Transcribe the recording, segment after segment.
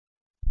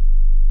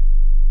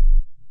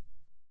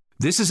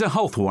This is a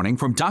health warning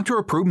from Dr.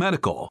 Approved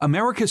Medical,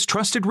 America's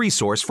trusted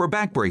resource for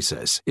back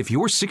braces. If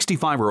you're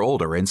 65 or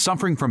older and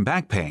suffering from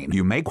back pain,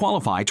 you may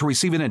qualify to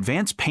receive an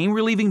advanced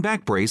pain-relieving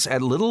back brace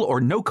at little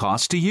or no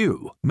cost to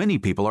you. Many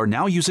people are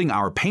now using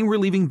our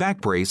pain-relieving back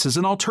brace as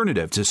an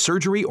alternative to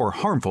surgery or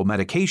harmful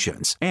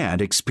medications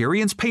and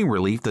experience pain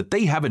relief that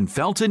they haven't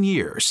felt in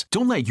years.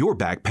 Don't let your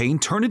back pain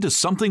turn into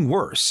something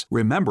worse.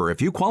 Remember,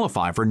 if you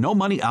qualify for no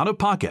money out of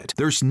pocket,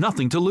 there's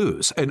nothing to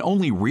lose and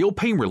only real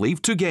pain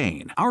relief to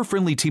gain. Our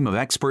friendly team of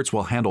experts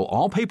will handle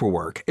all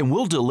paperwork and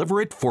will deliver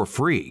it for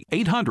free.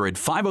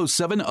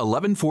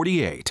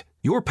 800-507-1148.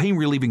 Your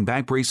pain-relieving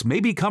back brace may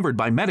be covered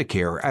by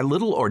Medicare at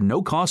little or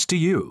no cost to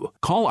you.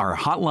 Call our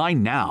hotline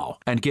now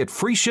and get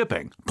free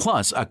shipping,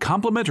 plus a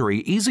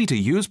complimentary,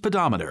 easy-to-use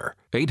pedometer.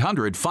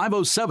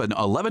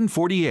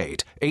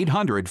 800-507-1148.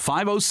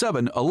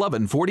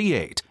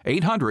 800-507-1148.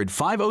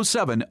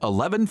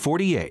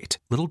 800-507-1148.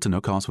 Little to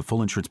no cost with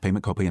full insurance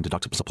payment, copay, and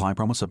deductible supply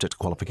promo subject to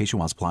qualification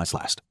while supplies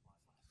last.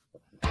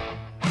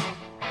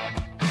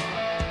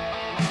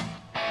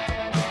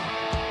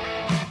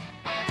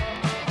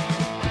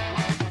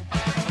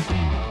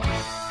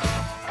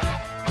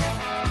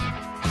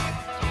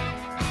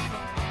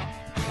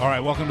 All right,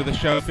 welcome to the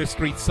show, Fifth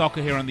Street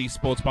Soccer here on the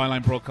Sports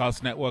Byline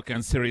Broadcast Network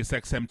and Sirius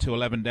XM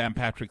 211 Dan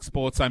Patrick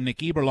Sports. I'm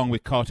Nick Eber along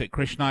with Kartik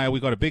Krishnaiyer.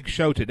 We've got a big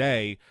show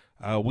today.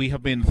 We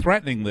have been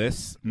threatening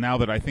this now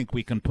that I think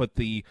we can put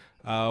the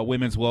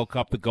Women's World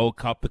Cup, the Gold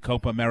Cup, the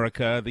Copa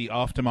America, the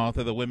aftermath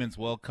of the Women's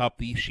World Cup,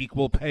 the Sheik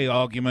will pay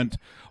argument,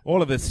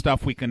 all of this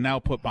stuff we can now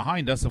put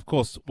behind us. Of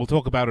course, we'll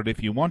talk about it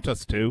if you want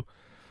us to.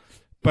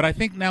 But I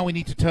think now we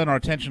need to turn our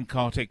attention,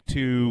 Kartik,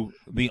 to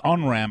the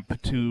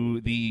on-ramp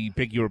to the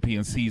big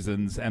European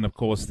seasons and, of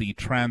course, the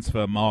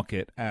transfer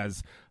market,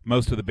 as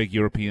most of the big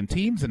European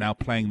teams are now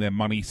playing their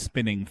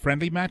money-spinning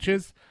friendly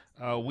matches.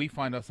 We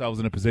find ourselves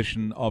in a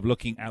position of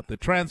looking at the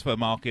transfer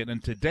market.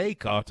 And today,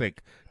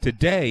 Kartik,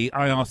 I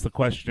ask the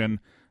question,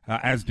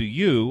 as do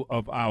you,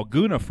 of our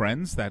Gooner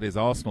friends, that is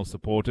Arsenal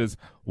supporters,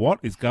 what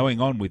is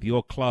going on with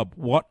your club?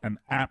 What an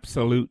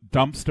absolute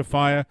dumpster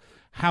fire.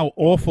 How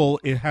awful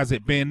has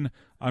it been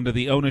under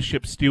the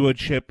ownership,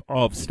 stewardship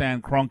of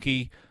Stan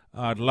Kroenke?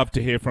 I'd love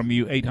to hear from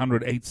you,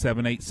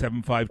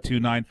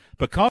 800-878-7529.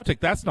 But, Kartik,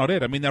 that's not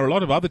it. I mean, there are a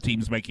lot of other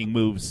teams making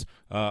moves,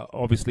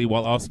 obviously,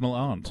 while Arsenal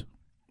aren't.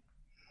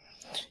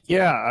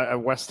 Yeah,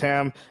 West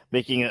Ham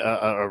making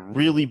a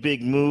really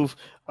big move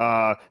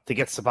to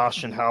get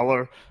Sebastian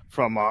Haller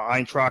from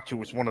Eintracht, who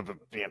was one of the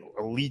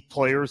elite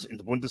players in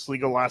the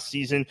Bundesliga last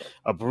season.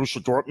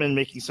 Borussia Dortmund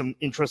making some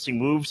interesting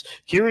moves.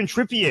 Kieran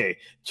Trippier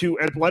to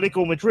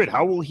Atletico Madrid.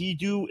 How will he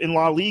do in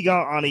La Liga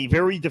on a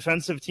very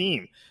defensive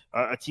team?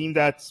 A team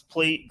that's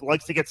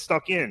likes to get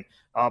stuck in.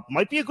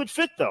 Might be a good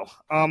fit, though.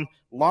 A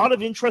lot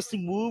of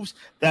interesting moves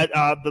that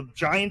the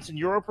Giants in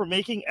Europe are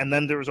making, and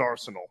then there's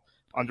Arsenal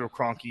under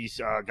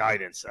Kroenke's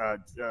guidance. A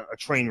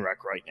train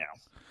wreck right now.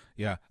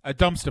 Yeah, a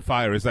dumpster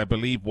fire is, I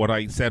believe, what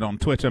I said on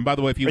Twitter. And by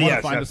the way, if you want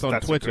to find us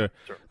on Twitter,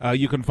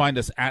 you can find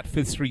us at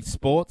Fifth Street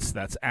Sports.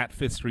 That's at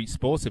Fifth Street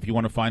Sports. If you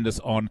want to find us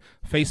on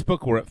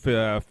Facebook, we're at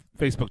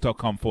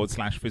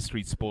facebook.com/Fifth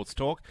Street Sports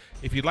Talk.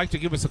 If you'd like to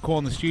give us a call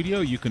in the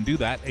studio, you can do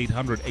that,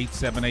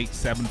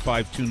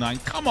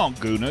 800-878-7529. Come on,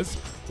 Gooners.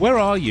 Where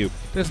are you?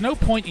 There's no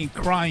point in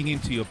crying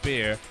into your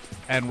beer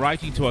and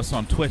writing to us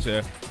on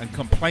Twitter and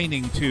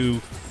complaining to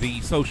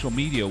the social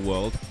media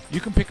world. You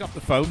can pick up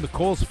the phone. The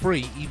call's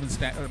free. Even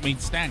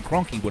Stan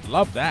Kroenke would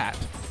love that.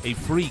 A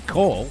free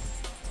call.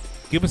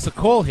 Give us a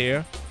call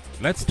here.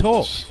 Let's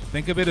talk.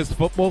 Think of it as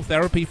football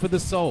therapy for the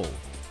soul.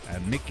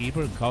 And Nick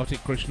Eber and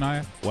Kartik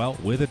Krishnaiyer, well,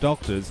 we're the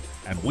doctors,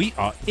 and we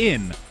are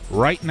in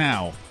right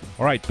now.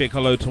 All right, big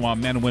hello to our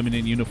men and women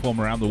in uniform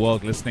around the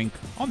world listening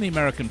on the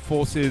American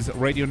Forces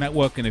Radio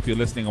Network, and if you're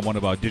listening on one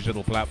of our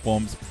digital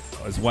platforms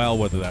as well,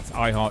 whether that's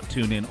iHeart,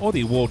 TuneIn, or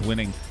the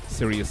award-winning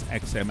Sirius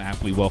XM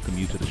app, we welcome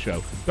you to the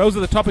show. Those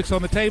are the topics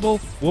on the table.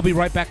 We'll be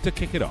right back to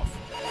kick it off.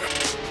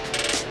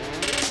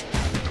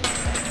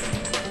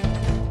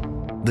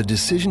 The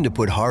decision to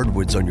put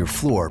hardwoods on your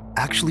floor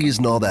actually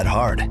isn't all that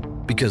hard,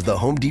 because the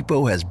Home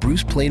Depot has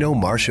Bruce Plano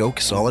Marsh Oak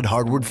solid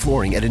hardwood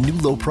flooring at a new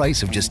low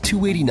price of just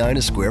 $289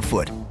 a square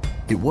foot.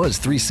 It was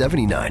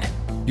 $379.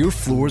 Your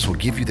floors will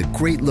give you the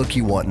great look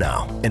you want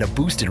now and a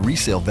boosted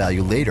resale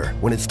value later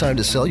when it's time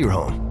to sell your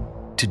home.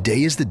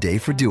 Today is the day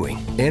for doing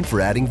and for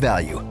adding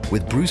value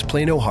with Bruce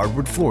Plano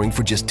hardwood flooring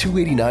for just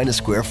 $289 a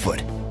square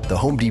foot. The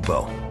Home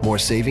Depot. More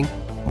saving,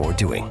 more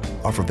doing.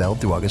 Offer valid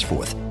through August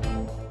 4th.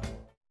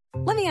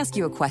 Let me ask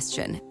you a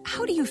question.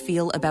 How do you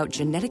feel about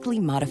genetically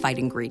modified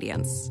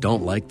ingredients?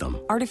 Don't like them.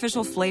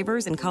 Artificial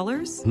flavors and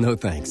colors? No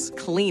thanks.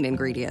 Clean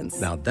ingredients.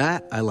 Now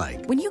that I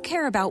like. When you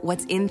care about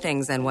what's in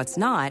things and what's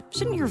not,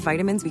 shouldn't your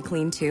vitamins be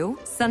clean too?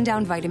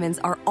 Sundown vitamins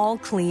are all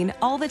clean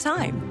all the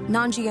time.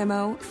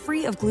 Non-GMO,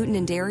 free of gluten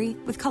and dairy,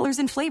 with colors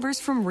and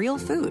flavors from real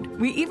food.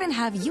 We even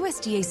have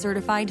USDA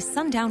certified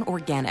Sundown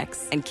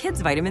Organics and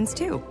kids vitamins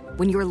too.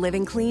 When you're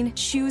living clean,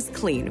 choose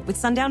clean with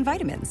Sundown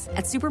Vitamins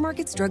at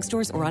supermarkets,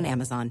 drugstores, or on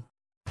Amazon.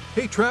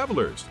 Hey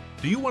travelers,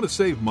 do you want to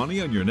save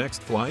money on your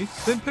next flight?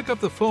 Then pick up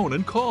the phone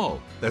and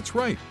call. That's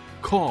right.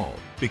 Call,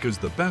 because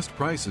the best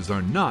prices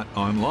are not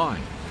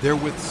online. They're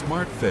with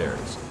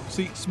SmartFares.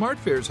 See,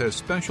 SmartFares has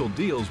special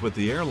deals with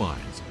the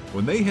airlines.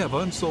 When they have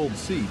unsold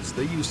seats,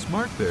 they use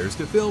SmartFares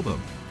to fill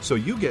them. So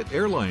you get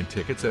airline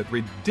tickets at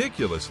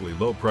ridiculously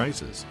low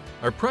prices.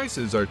 Our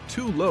prices are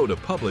too low to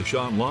publish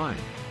online.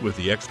 With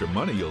the extra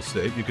money you'll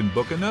save, you can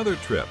book another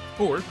trip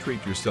or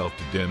treat yourself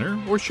to dinner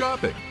or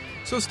shopping.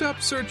 So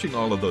stop searching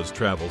all of those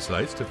travel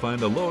sites to find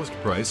the lowest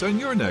price on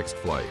your next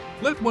flight.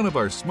 Let one of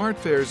our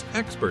SmartFares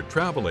expert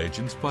travel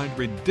agents find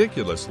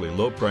ridiculously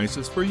low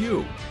prices for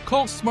you.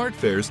 Call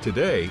SmartFares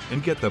today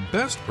and get the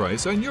best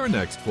price on your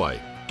next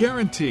flight.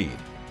 Guaranteed.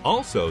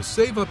 Also,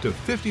 save up to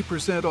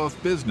 50%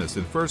 off business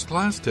and first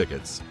class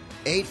tickets.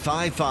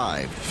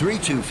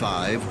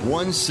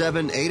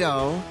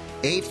 855-325-1780.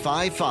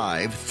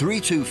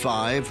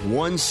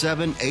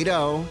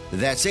 855-325-1780.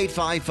 That's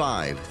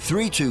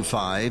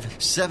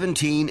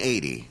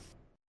 855-325-1780.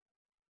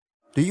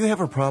 Do you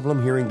have a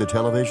problem hearing the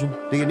television?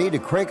 Do you need to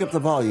crank up the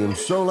volume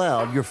so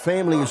loud your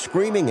family is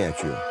screaming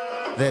at you?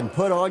 Then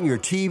put on your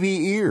TV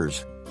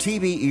ears.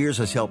 TV Ears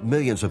has helped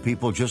millions of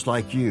people just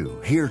like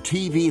you hear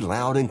TV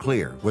loud and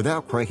clear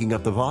without cranking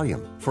up the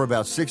volume. For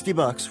about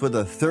 $60 with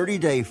a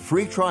 30-day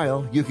free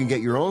trial, you can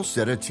get your own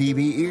set of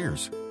TV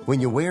Ears.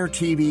 When you wear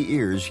TV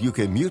Ears, you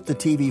can mute the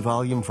TV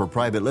volume for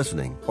private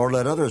listening or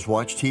let others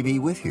watch TV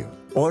with you.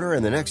 Order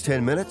in the next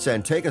 10 minutes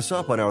and take us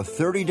up on our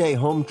 30-day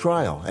home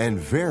trial and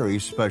very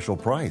special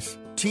price.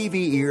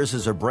 TV Ears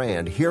is a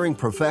brand hearing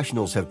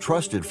professionals have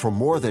trusted for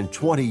more than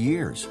 20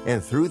 years.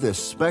 And through this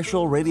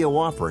special radio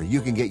offer,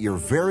 you can get your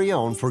very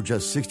own for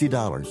just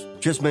 $60.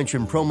 Just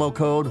mention promo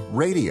code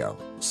RADIO.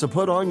 So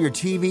put on your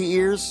TV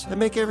ears and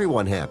make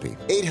everyone happy.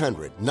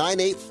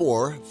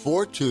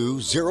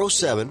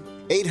 800-984-4207.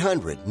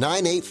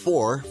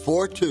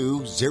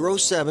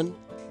 800-984-4207.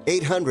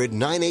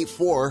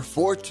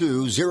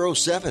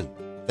 800-984-4207.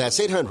 That's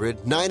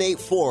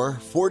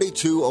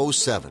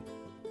 800-984-4207.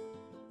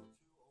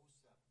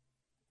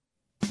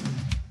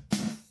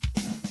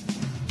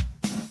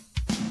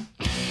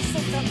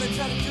 Sometimes I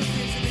try to do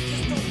things and they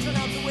just don't turn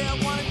out the way I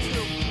want it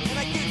to. And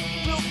I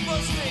get real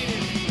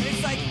frustrated. And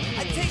it's like,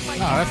 I take my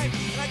time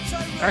and I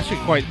try real Actually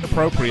hard. quite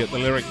appropriate, the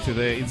lyric to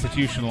the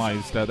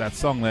institutionalized that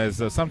song.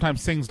 There's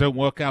sometimes things don't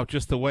work out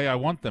just the way I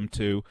want them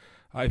to.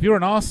 If you're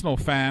an Arsenal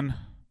fan,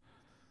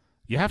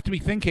 you have to be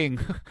thinking,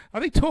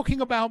 are they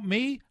talking about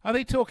me? Are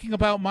they talking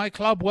about my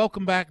club?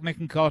 Welcome back, Nick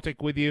and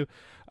Kartik with you.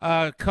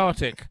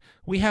 Kartik,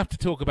 we have to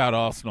talk about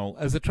Arsenal.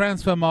 As the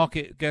transfer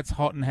market gets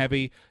hot and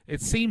heavy,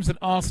 it seems that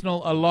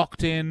Arsenal are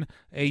locked in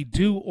a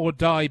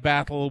do-or-die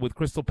battle with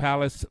Crystal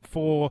Palace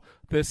for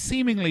the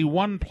seemingly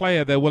one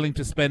player they're willing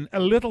to spend a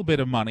little bit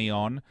of money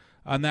on,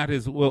 and that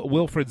is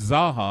Wilfried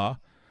Zaha.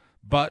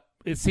 But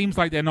it seems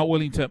like they're not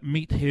willing to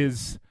meet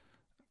his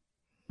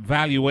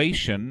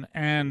valuation,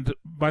 and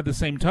by the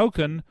same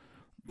token,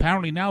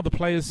 apparently now the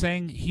player's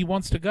saying he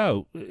wants to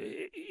go.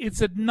 It's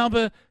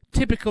another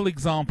typical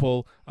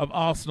example of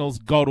Arsenal's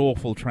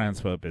god-awful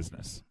transfer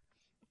business.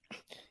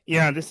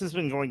 Yeah, this has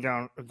been going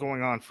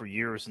on for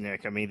years,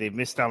 Nick. I mean, they've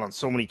missed out on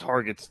so many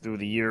targets through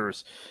the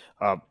years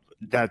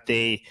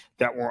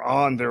that were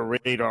on their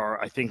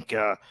radar. I think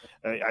I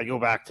go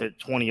back to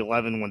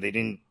 2011 when they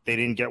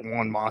didn't get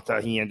Juan Mata.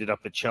 He ended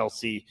up at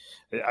Chelsea.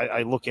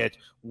 I look at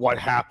what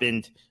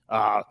happened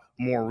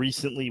more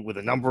recently with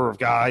a number of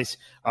guys.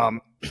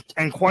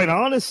 And quite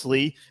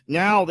honestly,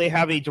 now they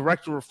have a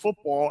director of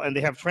football and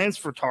they have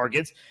transfer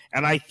targets.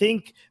 And I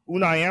think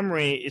Unai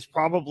Emery is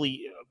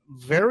probably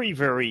very,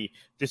 very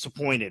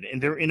disappointed in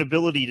their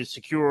inability to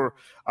secure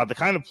the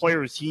kind of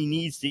players he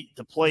needs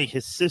to play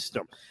his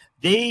system.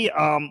 They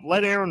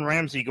let Aaron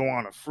Ramsey go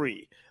on a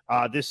free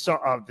this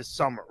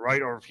summer,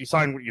 right? Or if he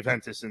signed with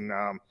Juventus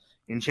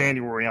in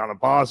January on a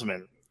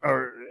Bosman.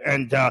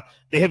 And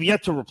they have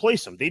yet to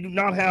replace him. They do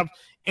not have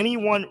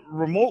anyone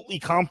remotely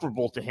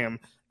comparable to him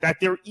that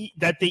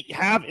they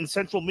have in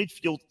central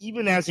midfield,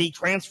 even as a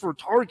transfer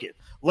target,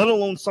 let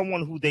alone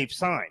someone who they've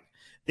signed.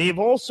 They've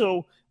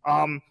also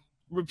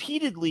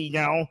repeatedly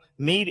now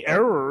made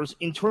errors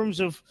in terms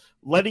of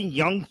letting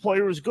young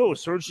players go.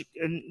 Serge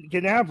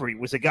Gnabry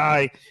was a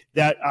guy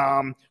that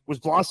was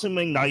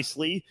blossoming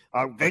nicely.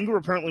 Wenger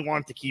apparently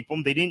wanted to keep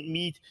him. They didn't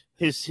meet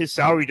his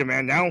salary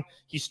demand. Now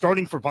he's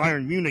starting for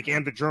Bayern Munich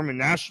and the German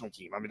national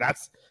team. I mean,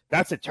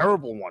 that's a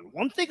terrible one.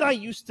 One thing I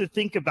used to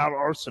think about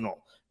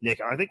Arsenal, Nick,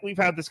 I think we've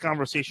had this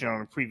conversation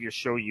on a previous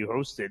show you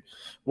hosted,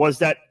 was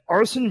that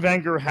Arsene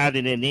Wenger had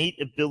an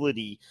innate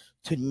ability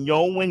to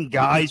know when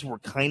guys were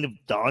kind of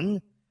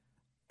done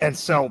and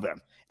sell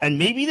them. And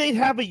maybe they'd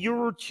have a year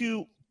or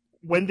two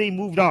when they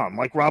moved on,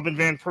 like Robin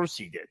Van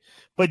Persie did.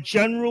 But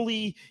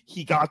generally,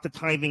 he got the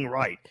timing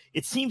right.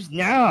 It seems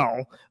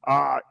now,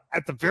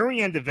 at the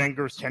very end of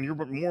Wenger's tenure,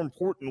 but more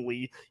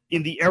importantly,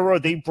 in the era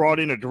they brought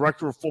in a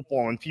director of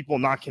football and people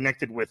not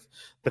connected with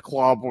the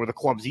club or the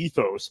club's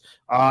ethos,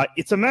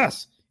 it's a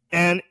mess.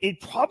 And it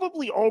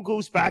probably all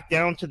goes back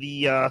down to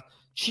the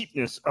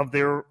cheapness of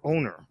their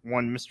owner,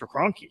 one Mr.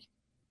 Kroenke.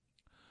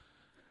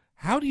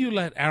 How do you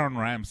let Aaron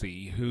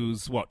Ramsey,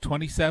 who's,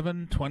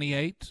 27,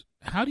 28,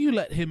 how do you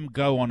let him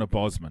go on a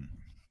Bosman?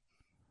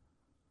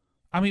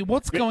 I mean,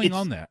 what's going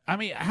on there? I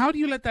mean, how do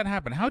you let that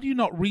happen? How do you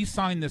not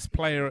re-sign this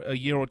player a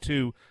year or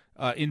two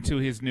into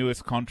his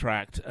newest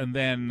contract and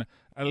then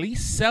at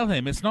least sell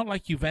him? It's not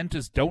like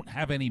Juventus don't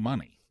have any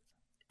money.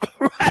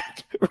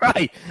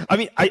 Right. I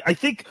mean, I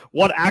think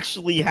what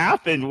actually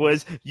happened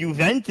was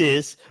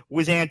Juventus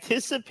was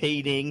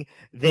anticipating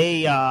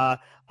Juventus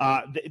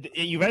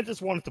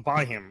wanted to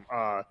buy him,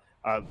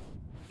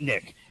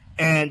 Nick,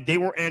 and they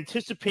were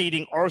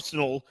anticipating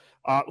Arsenal,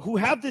 who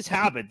have this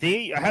habit.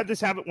 They had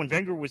this habit when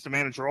Wenger was the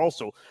manager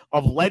also,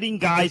 of letting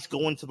guys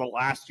go into the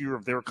last year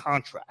of their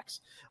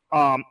contracts.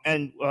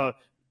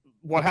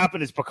 What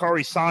happened is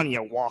Bakary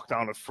Sagna walked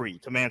on a free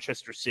to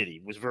Manchester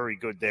City, was very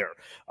good there.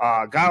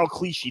 Gael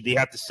Clichy, they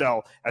had to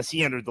sell as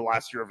he entered the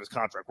last year of his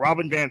contract.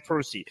 Robin Van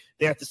Persie,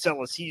 they had to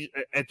sell as he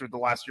entered the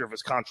last year of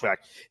his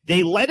contract.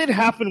 They let it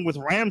happen with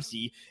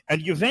Ramsey,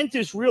 and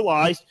Juventus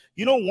realized,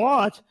 you know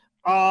what?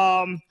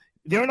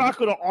 They're not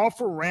going to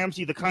offer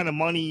Ramsey the kind of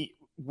money,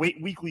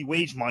 weekly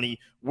wage money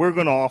we're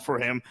going to offer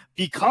him,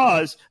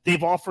 because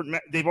they've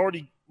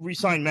already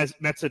re-signed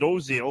Mesut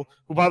Ozil,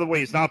 who, by the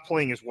way, is not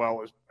playing as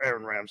well as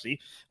Aaron Ramsey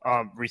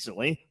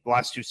recently, the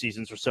last 2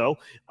 seasons or so,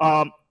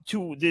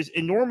 to this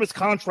enormous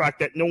contract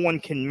that no one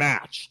can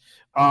match,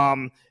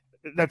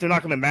 that they're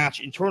not going to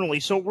match internally.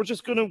 So we're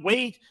just going to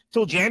wait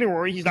till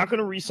January. He's not going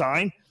to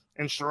re-sign.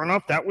 And sure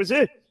enough, that was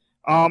it.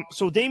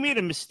 So they made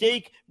a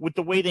mistake with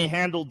the way they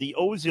handled the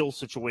Ozil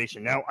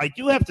situation. Now, I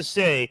do have to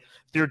say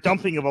their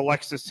dumping of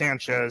Alexis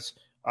Sanchez,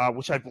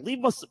 which I believe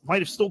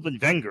might have still been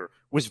Wenger,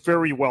 was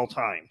very well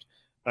timed.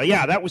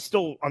 That was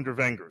still under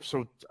Wenger.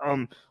 So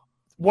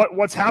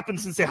what's happened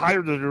since they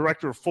hired the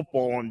director of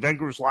football in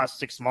Wenger's last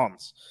 6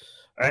 months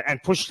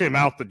and pushed him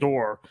out the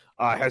door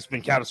has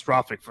been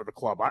catastrophic for the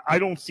club. I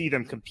don't see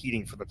them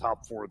competing for the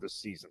top 4 this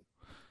season.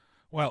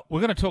 Well, we're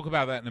going to talk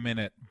about that in a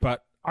minute,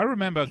 but I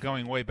remember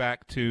going way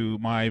back to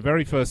my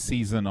very first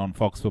season on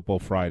Fox Football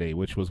Friday,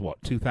 which was,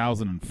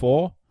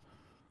 2004?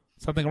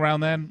 Something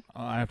around then?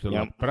 I have to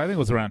look, but I think it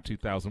was around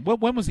 2000.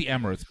 When was the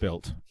Emirates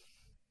built?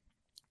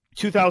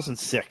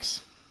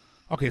 2006.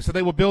 Okay, so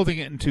they were building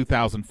it in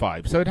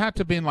 2005. So it had to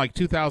have been like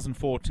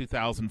 2004,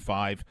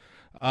 2005.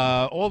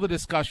 All the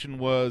discussion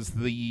was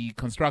the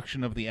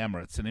construction of the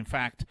Emirates. And in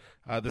fact,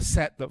 the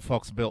set that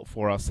Fox built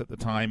for us at the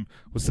time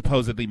was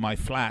supposedly my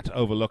flat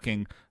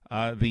overlooking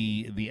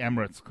the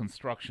Emirates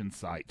construction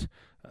site.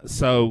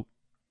 So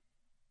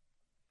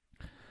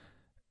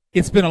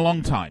it's been a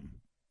long time.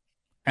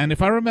 And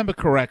if I remember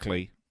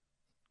correctly,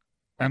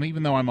 and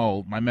even though I'm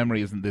old, my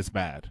memory isn't this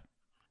bad,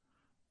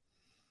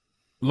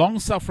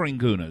 long-suffering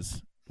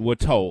Gooners were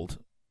told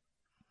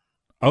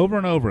over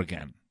and over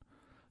again,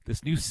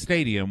 this new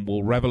stadium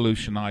will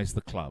revolutionize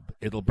the club.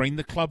 It'll bring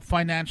the club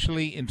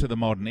financially into the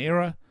modern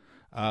era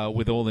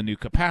with all the new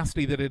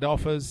capacity that it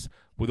offers,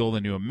 with all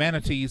the new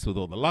amenities, with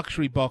all the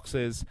luxury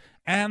boxes.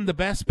 And the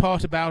best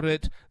part about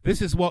it,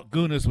 this is what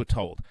Gooners were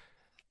told.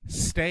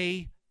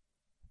 Stay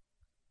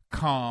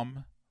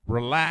calm,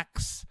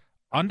 relax,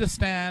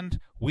 understand,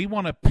 we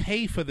want to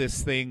pay for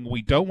this thing.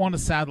 We don't want to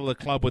saddle the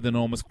club with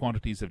enormous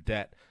quantities of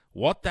debt.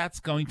 What that's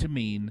going to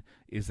mean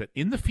is that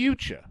in the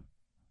future,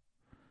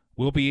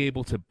 we'll be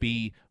able to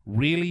be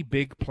really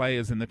big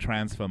players in the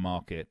transfer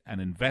market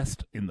and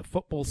invest in the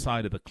football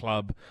side of the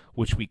club,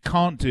 which we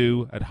can't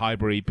do at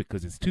Highbury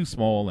because it's too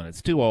small and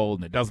it's too old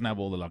and it doesn't have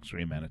all the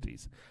luxury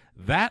amenities.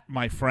 That,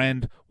 my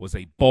friend, was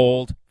a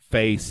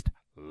bald-faced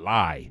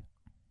lie.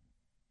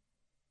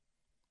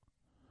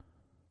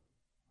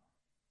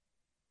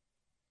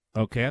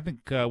 Okay, I think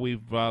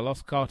we've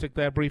lost Kartik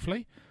there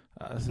briefly.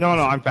 No,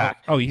 I'm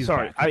back. Oh, he's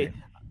sorry. Back. Okay.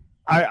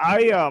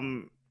 I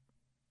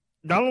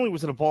not only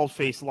was it a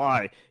bald-faced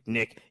lie,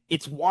 Nick,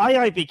 it's why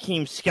I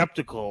became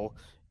skeptical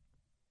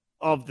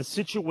of the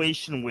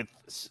situation with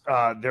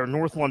their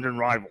North London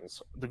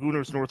rivals, the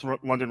Gooners' North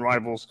London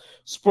rivals,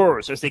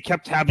 Spurs, as they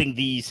kept having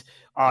these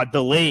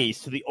delays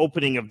to the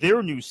opening of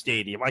their new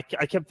stadium. I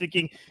kept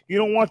thinking, you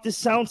know what, this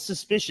sounds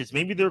suspicious.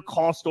 Maybe they're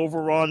cost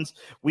overruns.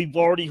 We've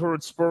already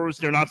heard Spurs,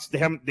 they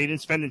didn't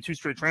spend in 2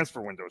 straight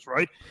transfer windows,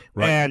 right?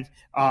 And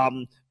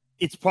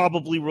it's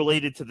probably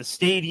related to the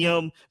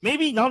stadium.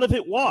 Maybe none of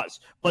it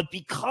was, but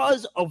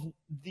because of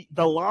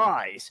the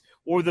lies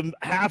or the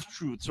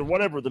half-truths or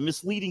whatever, the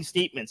misleading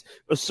statements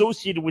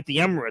associated with the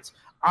Emirates,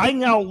 I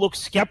now look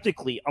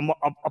skeptically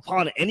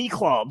upon any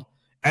club,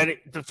 and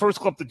the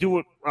first club to do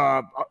it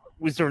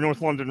was their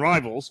North London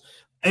rivals,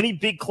 any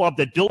big club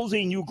that builds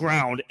a new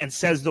ground and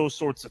says those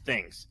sorts of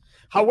things.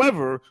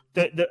 However,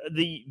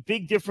 the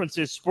big difference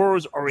is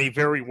Spurs are a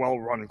very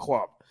well-run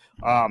club.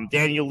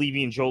 Daniel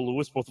Levy and Joe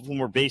Louis, both of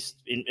whom are based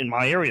in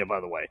my area,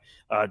 by the way.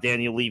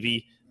 Daniel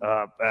Levy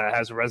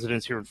has a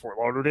residence here in Fort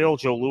Lauderdale.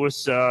 Joe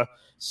Louis'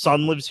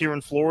 son lives here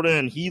in Florida,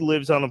 and he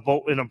lives on a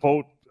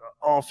boat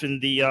off in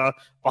the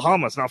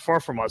Bahamas, not far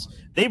from us.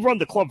 They run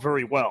the club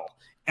very well.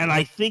 And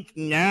I think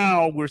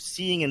now we're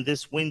seeing in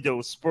this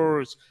window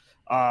Spurs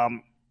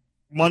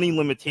money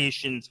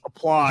limitations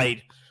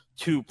applied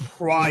to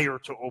prior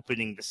to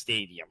opening the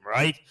stadium,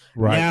 right?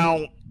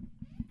 Now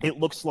it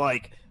looks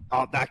like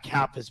that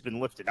cap has been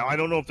lifted. Now, I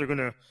don't know if they're going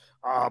to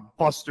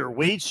bust their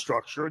wage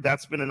structure.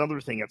 That's been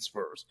another thing at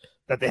Spurs,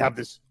 that they have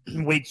this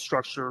wage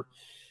structure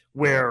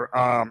where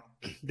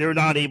they're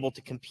not able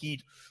to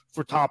compete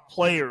for top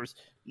players,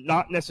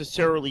 not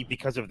necessarily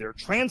because of their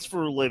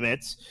transfer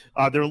limits,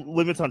 their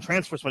limits on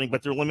transfer spending,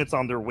 but their limits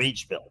on their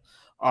wage bill,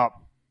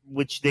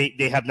 which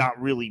they have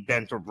not really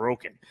bent or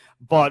broken.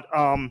 But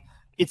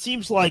it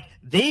seems like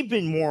they've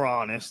been more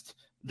honest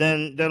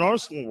than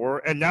Arsenal were,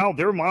 and now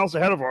they're miles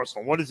ahead of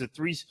Arsenal. What is it?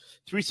 Three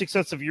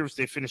successive years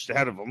they finished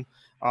ahead of them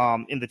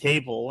in the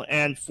table,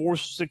 and 4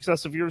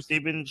 successive years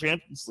they've been in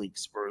Champions League,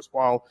 Spurs,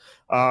 while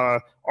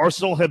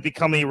Arsenal have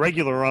become a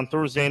regular on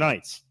Thursday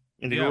nights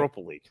in the Europa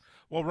League.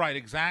 Well, right,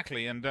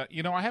 exactly. And,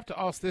 I have to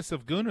ask this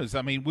of Gunners.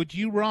 I mean, would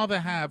you rather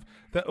have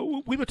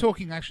we were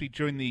talking actually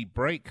during the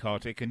break,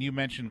 Kartik, and you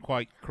mentioned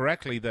quite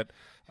correctly that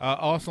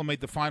Arsenal made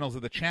the finals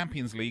of the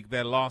Champions League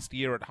their last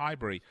year at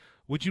Highbury.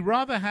 Would you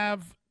rather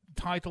have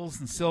titles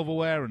and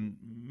silverware and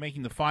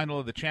making the final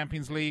of the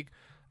Champions League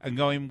and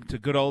going to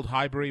good old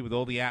Highbury with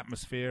all the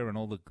atmosphere and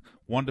all the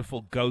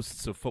wonderful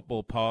ghosts of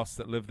football past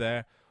that live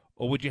there?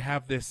 Or would you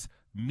have this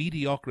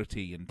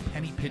mediocrity and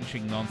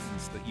penny-pinching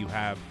nonsense that you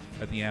have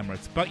at the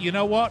Emirates? But you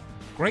know what?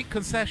 Great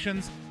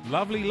concessions,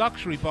 lovely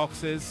luxury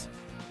boxes.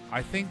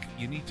 I think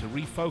you need to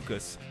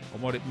refocus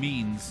on what it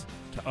means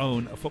to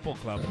own a football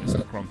club,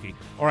 Mr. Kroenke.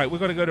 All right, we're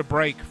going to go to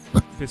break.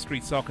 Fifth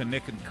Street Soccer,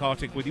 Nick and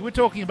Kartik with you. We're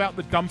talking about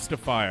the dumpster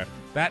fire.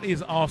 That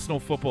is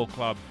Arsenal Football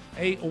Club,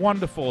 a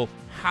wonderful,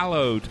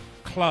 hallowed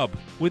club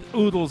with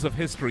oodles of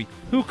history.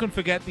 Who can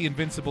forget the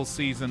invincible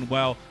season?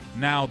 Well,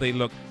 now they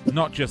look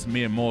not just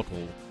mere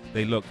mortal,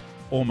 they look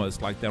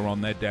almost like they're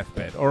on their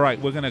deathbed. All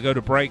right, we're going to go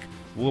to break.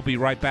 We'll be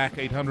right back.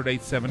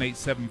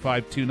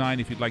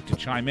 800-878-7529 if you'd like to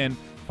chime in.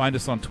 Find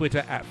us on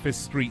Twitter at Fifth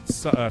Street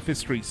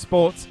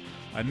Sports.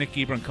 Nick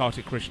Geber and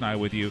Kartik Krishnaiyer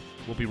with you.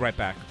 We'll be right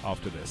back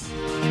after this.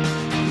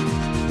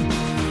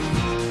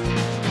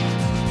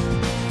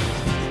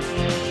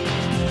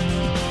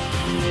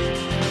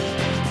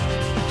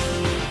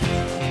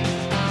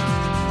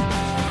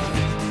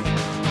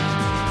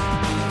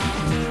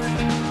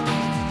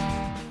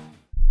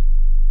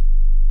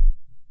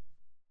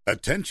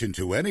 Attention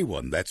to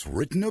anyone that's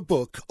written a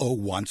book or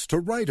wants to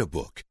write a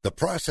book. The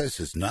process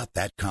is not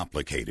that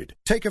complicated.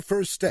 Take a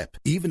first step.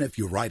 Even if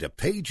you write a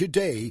page a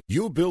day,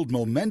 you'll build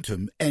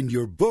momentum and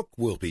your book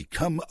will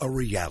become a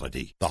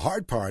reality. The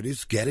hard part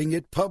is getting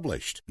it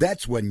published.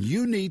 That's when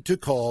you need to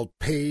call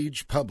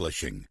Page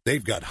Publishing.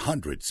 They've got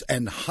hundreds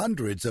and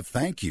hundreds of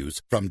thank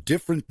yous from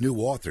different new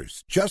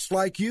authors, just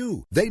like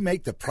you. They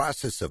make the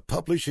process of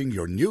publishing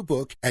your new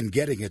book and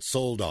getting it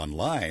sold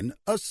online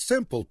a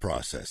simple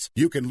process.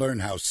 You can learn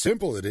how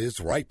simple it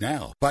is right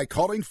now by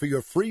calling for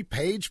your free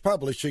Page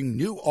Publishing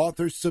New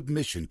Author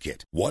Submission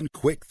Kit. One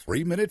quick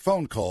 3-minute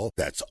phone call,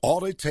 that's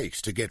all it takes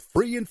to get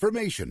free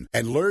information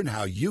and learn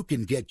how you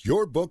can get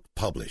your book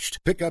published.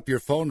 Pick up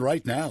your phone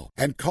right now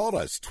and call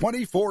us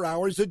 24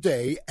 hours a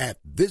day at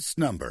this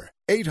number.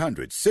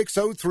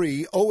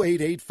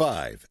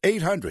 800-603-0885.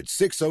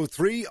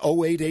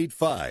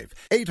 800-603-0885.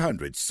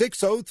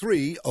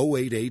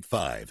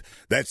 800-603-0885.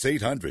 That's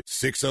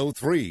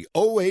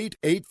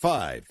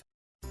 800-603-0885.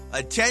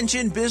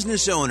 Attention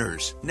business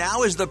owners.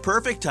 Now is the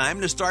perfect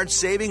time to start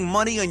saving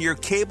money on your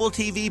cable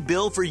TV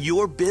bill for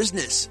your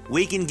business.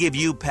 We can give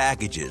you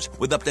packages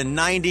with up to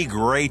 90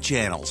 great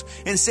channels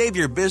and save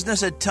your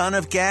business a ton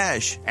of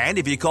cash. And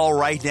if you call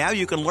right now,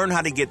 you can learn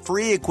how to get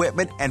free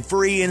equipment and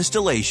free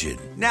installation.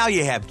 Now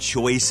you have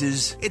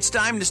choices. It's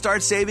time to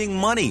start saving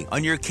money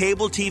on your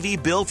cable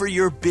TV bill for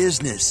your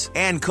business.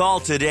 And call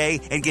today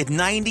and get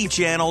 90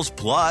 channels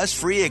plus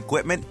free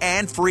equipment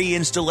and free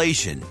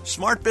installation.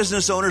 Smart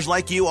business owners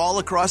like you all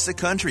across the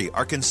country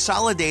are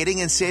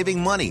consolidating and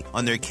saving money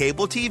on their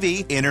cable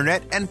TV,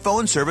 internet, and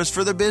phone service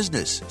for their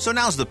business. So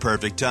now's the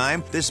perfect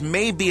time. This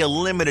may be a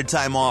limited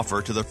time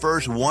offer to the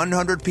first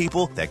 100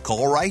 people that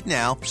call right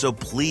now, so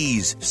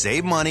please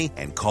save money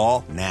and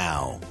call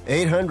now.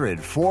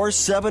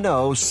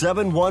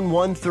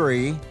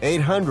 800-470-7113.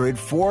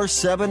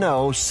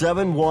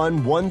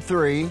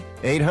 800-470-7113.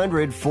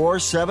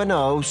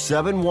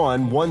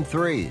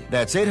 800-470-7113.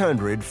 That's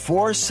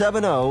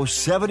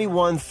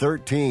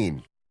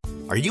 800-470-7113.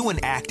 Are you an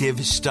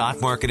active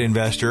stock market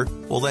investor?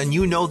 Well, then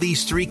you know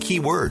these 3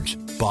 key words.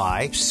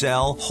 Buy,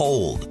 sell,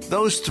 hold.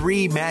 Those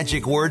 3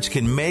 magic words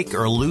can make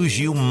or lose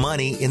you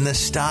money in the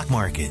stock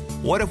market.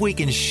 What if we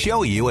can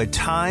show you a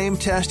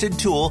time-tested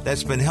tool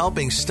that's been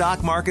helping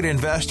stock market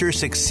investors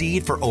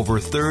succeed for over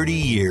 30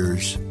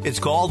 years? It's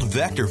called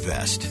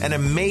VectorVest, an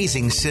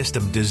amazing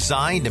system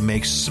designed to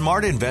make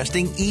smart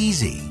investing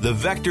easy. The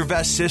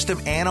VectorVest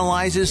system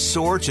analyzes,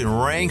 sorts,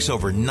 and ranks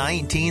over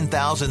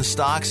 19,000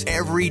 stocks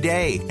every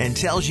day and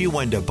tells you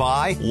when to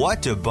buy,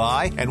 what to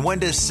buy, and when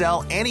to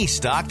sell any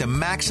stock to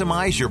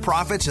maximize your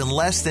profits in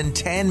less than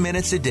 10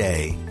 minutes a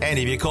day. And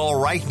if you call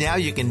right now,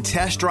 you can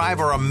test drive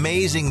our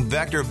amazing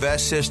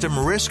VectorVest system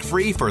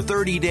risk-free for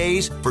 30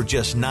 days for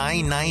just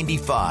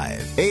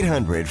 $9.95.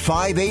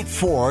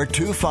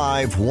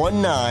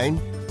 800-584-2519.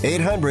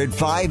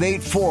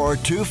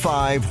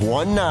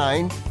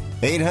 800-584-2519.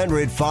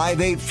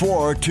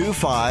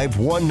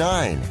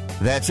 800-584-2519.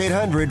 That's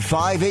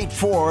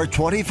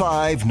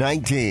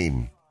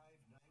 800-584-2519.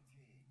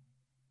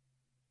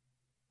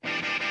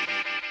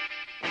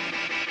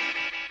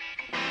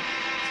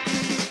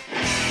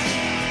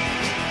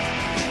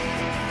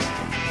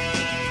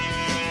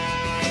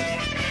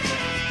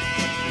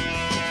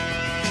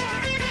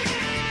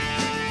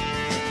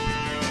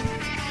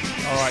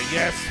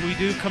 Yes, we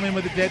do come in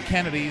with the Dead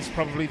Kennedys,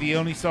 probably the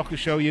only soccer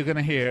show you're going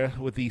to hear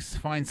with the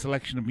fine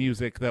selection of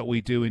music that we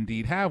do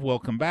indeed have.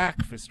 Welcome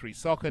back, Fifth Street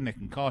Soccer, Nick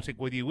and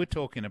Kartik with you. We're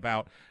talking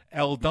about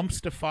El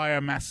Dumpster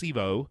Fire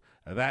Masivo.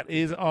 That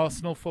is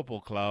Arsenal Football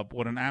Club.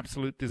 What an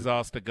absolute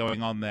disaster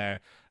going on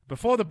there.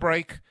 Before the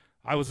break,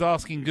 I was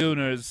asking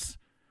Gooners,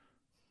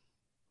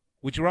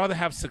 would you rather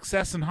have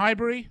success in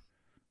Highbury?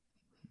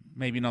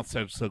 Maybe not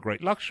so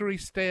great luxury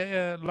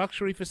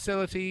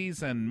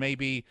facilities and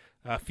maybe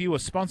fewer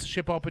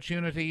sponsorship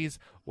opportunities.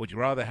 Would you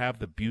rather have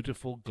the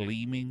beautiful,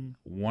 gleaming,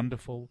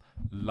 wonderful,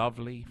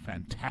 lovely,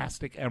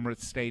 fantastic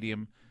Emirates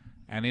Stadium?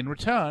 And in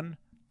return,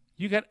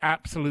 you get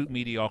absolute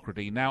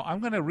mediocrity. Now,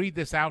 I'm going to read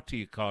this out to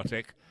you,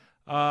 Kartik.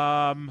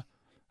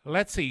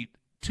 Let's see.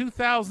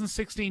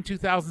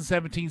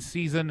 2016-2017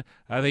 season,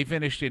 they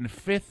finished in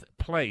 5th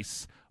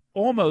place,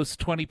 almost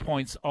 20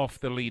 points off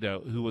the leader,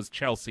 who was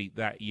Chelsea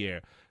that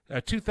year.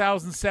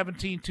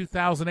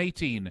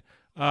 2017-2018,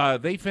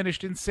 they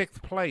finished in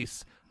 6th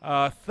place,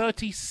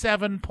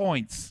 37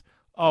 points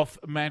off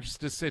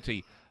Manchester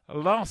City.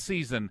 Last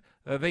season,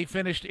 they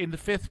finished in the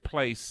 5th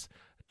place,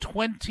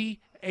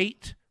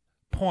 28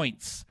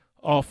 points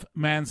off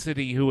Man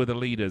City, who are the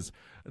leaders.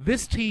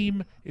 This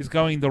team is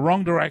going the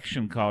wrong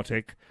direction,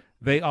 Kartik.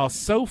 They are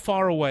so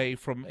far away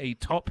from a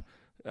top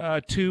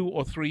 2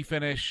 or 3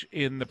 finish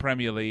in the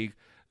Premier League.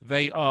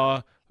 They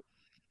are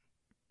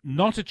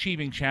not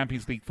achieving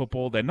Champions League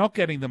football. They're not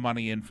getting the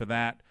money in for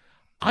that.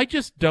 I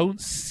just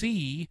don't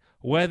see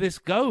where this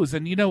goes.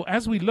 And, you know,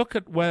 as we look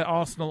at where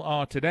Arsenal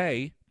are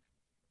today,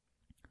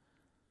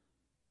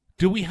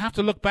 do we have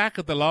to look back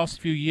at the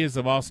last few years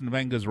of Arsene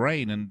Wenger's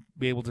reign and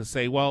be able to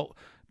say, well,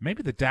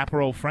 maybe the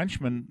dapper old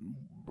Frenchman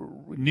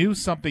knew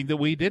something that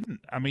we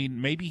didn't? I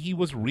mean, maybe he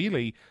was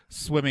really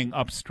swimming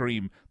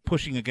upstream,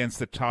 pushing against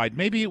the tide.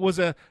 Maybe it was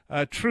a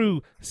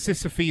true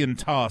Sisyphean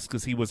task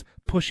as he was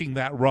pushing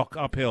that rock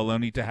uphill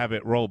only to have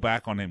it roll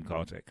back on him,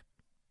 Kartik.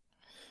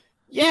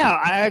 Yeah,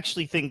 I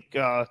actually think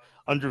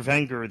under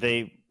Wenger,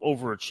 they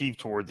overachieved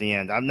toward the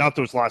end. I'm not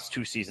those last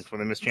 2 seasons when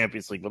they missed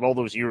Champions League, but all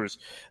those years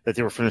that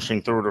they were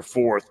finishing 3rd or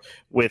 4th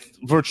with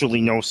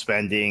virtually no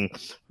spending,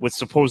 with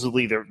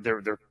supposedly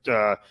their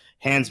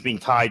hands being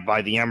tied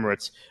by the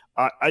Emirates.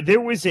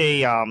 There was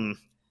a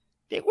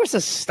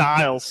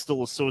style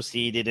still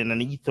associated and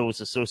an ethos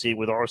associated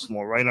with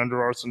Arsenal right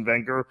under Arsene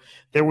Wenger.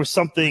 There was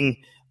something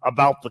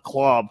about the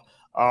club.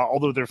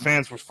 Although their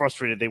fans were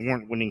frustrated, they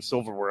weren't winning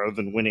silverware other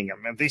than winning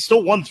them. And they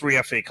still won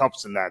 3 FA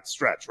Cups in that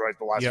stretch, right?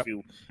 The last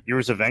few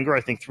years of Wenger,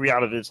 I think 3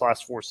 out of his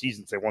last 4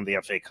 seasons, they won the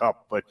FA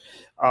Cup. But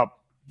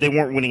they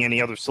weren't winning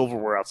any other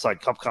silverware outside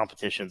cup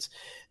competitions.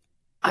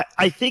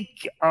 I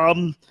think,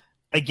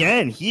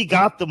 again, he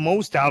got the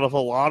most out of a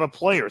lot of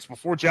players.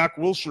 Before Jack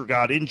Wilshere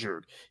got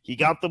injured, he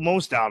got the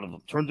most out of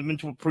them, turned him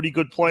into a pretty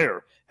good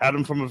player. Had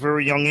him from a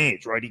very young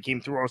age, right? He came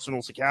through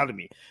Arsenal's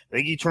academy. I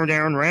think he turned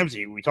Aaron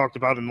Ramsey, we talked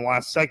about in the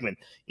last segment,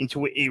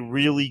 into a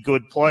really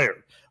good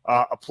player,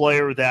 a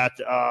player that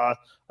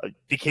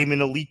became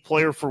an elite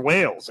player for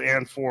Wales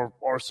and for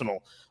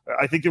Arsenal.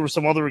 I think there were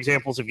some other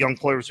examples of young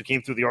players who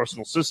came through the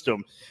Arsenal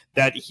system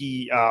that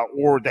he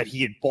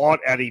had bought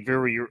at a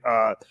very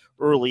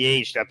early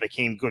age that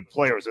became good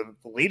players. And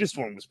the latest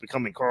one was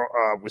becoming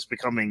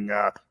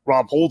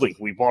Rob Holding,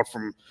 who we bought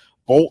from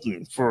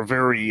Bolton for a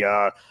very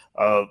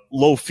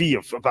low fee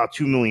of about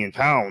 £2 million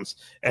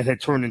and had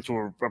turned into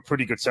a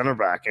pretty good center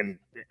back. And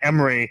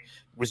Emery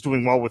was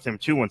doing well with him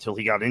too until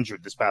he got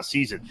injured this past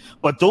season.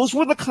 But those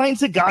were the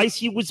kinds of guys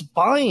he was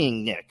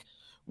buying, Nick,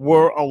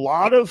 were a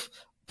lot of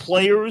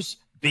players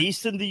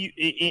based in the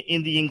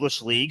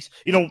English leagues.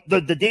 You know,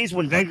 the days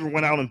when Wenger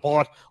went out and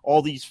bought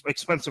all these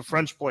expensive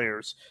French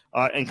players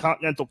and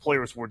continental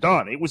players were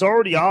done. It was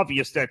already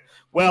obvious that,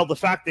 well, the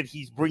fact that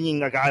he's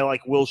bringing a guy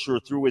like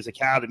Wilshere through his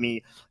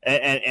academy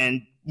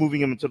and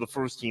moving him into the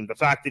first team, the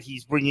fact that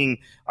he's bringing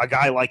a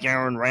guy like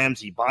Aaron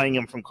Ramsey, buying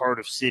him from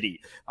Cardiff City,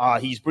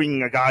 he's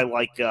bringing a guy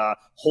like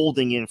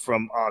Holding in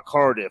from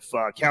Cardiff,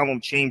 Callum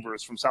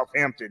Chambers from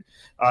Southampton,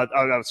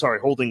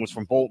 Holding was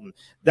from Bolton,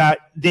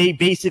 that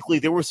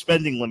there were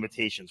spending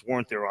limitations,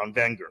 weren't there, on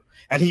Wenger?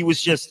 And he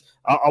was just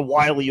a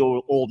wily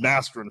old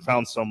master and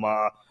found some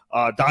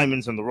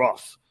diamonds in the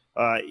rough.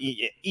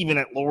 Even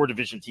at lower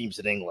division teams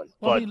in England.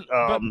 Well,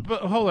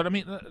 but hold on. I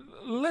mean,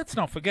 let's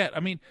not forget.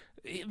 I mean,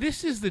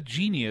 this is the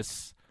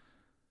genius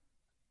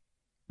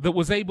that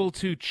was able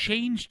to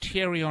change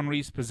Thierry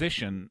Henry's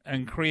position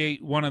and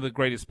create one of the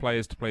greatest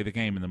players to play the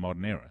game in the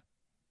modern era.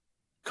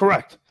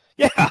 Correct.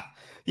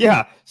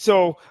 Yeah.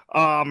 So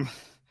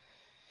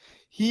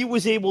he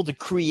was able to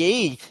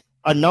create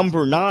a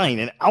number 9,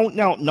 an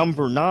out-and-out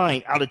number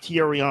 9 out of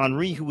Thierry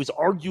Henry, who was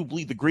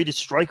arguably the greatest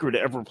striker to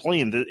ever play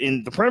in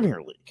the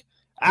Premier League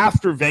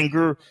after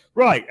Wenger.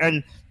 Right,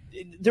 and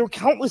there are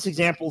countless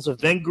examples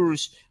of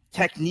Wenger's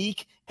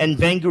technique and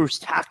Wenger's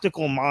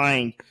tactical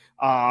mind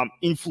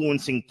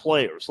influencing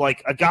players.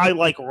 Like a guy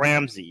like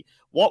Ramsey.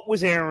 What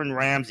was Aaron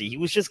Ramsey? He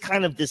was just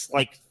kind of this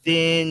like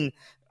thin,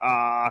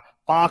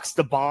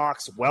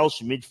 box-to-box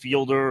Welsh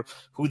midfielder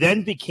who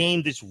then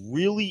became this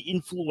really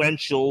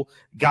influential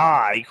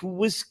guy who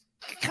was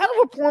kind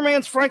of a poor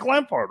man's Frank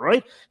Lampard,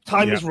 right?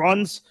 His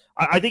runs.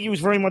 I think he was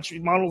very much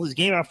modeled his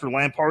game after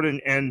Lampard,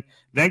 and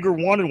Wenger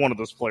wanted one of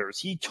those players.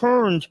 He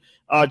turned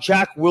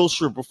Jack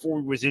Wilshere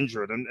before he was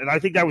injured, and I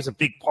think that was a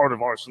big part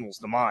of Arsenal's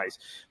demise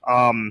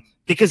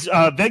because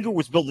Wenger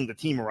was building the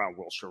team around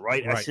Wilshere,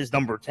 right, as his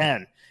number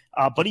 10.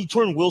 But he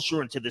turned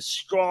Wilshere into this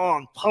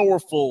strong,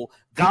 powerful,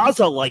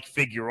 Gaza-like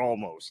figure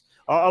almost.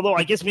 Although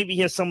I guess maybe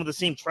he has some of the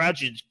same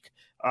tragic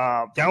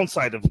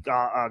downside of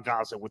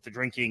Gaza with the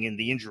drinking and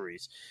the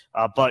injuries.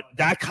 But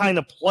that kind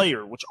of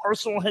player, which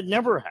Arsenal had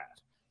never had.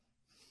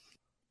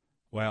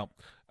 Well,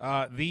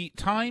 the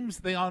times,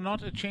 they are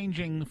not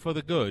changing for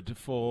the good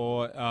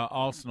for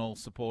Arsenal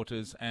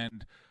supporters.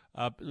 And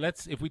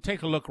if we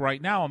take a look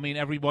right now, I mean,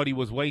 everybody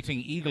was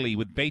waiting eagerly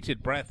with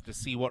bated breath to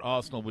see what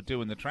Arsenal would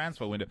do in the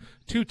transfer window.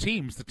 Two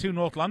teams, the two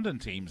North London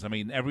teams, I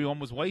mean, everyone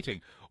was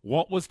waiting.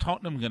 What was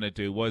Tottenham going to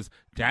do? Was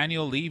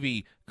Daniel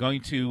Levy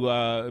going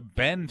to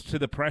bend to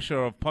the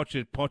pressure of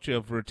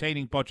of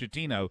retaining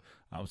Pochettino?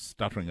 I was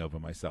stuttering over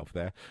myself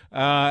there.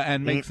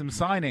 And make some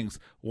signings.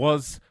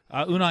 Was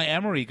Unai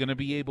Emery going to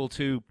be able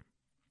to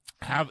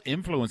have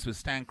influence with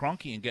Stan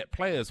Kroenke and get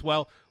players?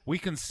 Well, we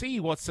can see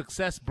what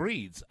success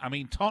breeds. I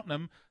mean,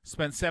 Tottenham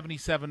spent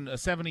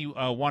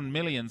 71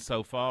 million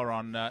so far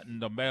on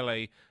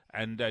Ndombele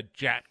and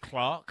Jack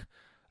Clark.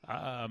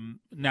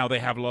 Now they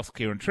have lost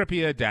Kieran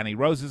Trippier. Danny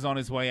Rose is on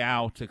his way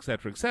out,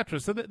 etc.,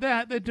 etc. So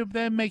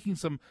they're making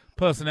some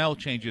personnel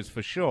changes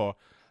for sure.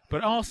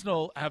 But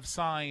Arsenal have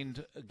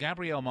signed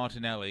Gabriel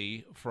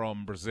Martinelli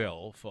from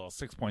Brazil for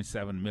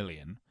 6.7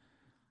 million,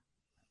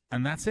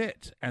 and that's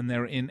it. And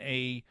they're in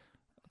a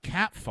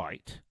cap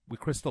fight with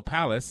Crystal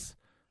Palace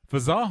for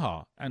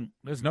Zaha, and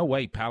there's no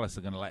way Palace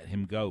are going to let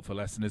him go for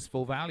less than his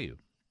full value.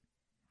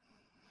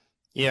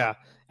 Yeah,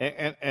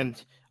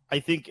 and I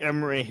think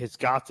Emery has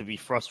got to be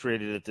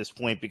frustrated at this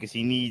point because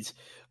he needs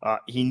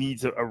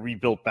a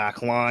rebuilt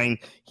back line.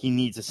 He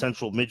needs a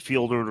central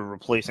midfielder to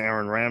replace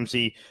Aaron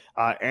Ramsey,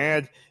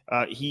 and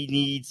he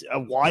needs a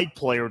wide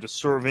player to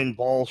serve in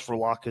balls for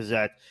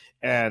Lacazette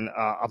and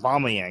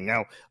Aubameyang.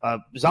 Now,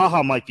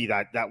 Zaha might be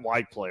that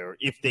wide player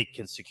if they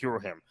can secure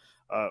him.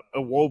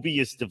 Iwobi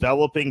is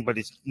developing, but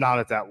it's not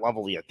at that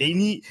level yet. They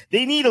need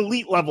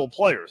elite level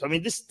players. I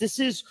mean, this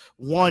is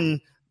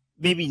one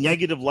maybe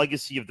negative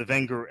legacy of the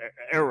Wenger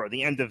era,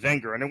 the end of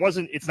Wenger. And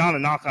it's not a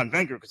knock on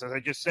Wenger because, as I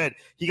just said,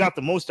 he got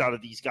the most out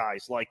of these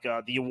guys like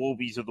the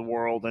Iwobis of the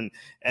world and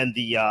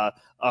the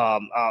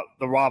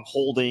Rob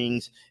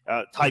Holdings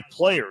type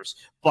players.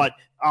 But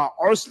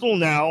Arsenal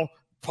now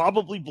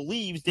probably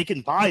believes they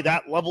can buy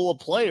that level of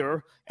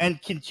player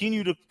and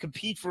continue to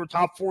compete for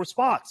top 4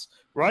 spots,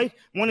 right?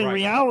 When in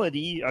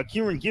reality,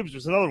 Kieran Gibbs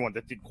was another one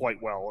that did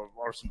quite well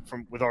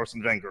with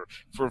Arsene Wenger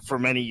for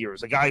many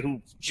years. A guy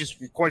who just,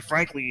 quite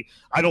frankly,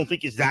 I don't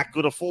think is that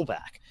good a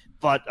fullback.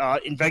 But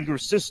in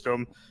Wenger's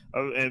system,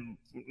 a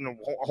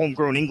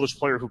homegrown English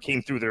player who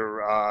came through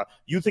their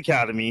youth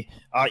academy,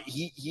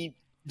 he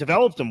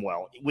developed him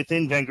well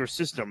within Wenger's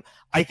system.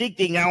 I think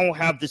they now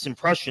have this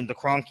impression, the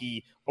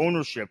Kroenke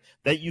ownership,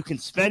 that you can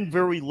spend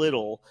very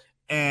little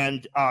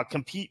and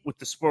compete with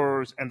the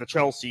Spurs and the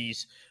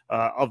Chelseas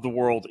of the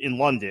world in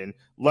London,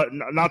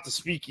 not to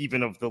speak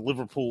even of the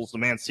Liverpools, the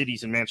Man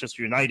Cities, and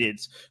Manchester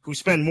Uniteds, who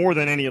spend more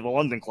than any of the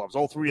London clubs.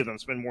 All three of them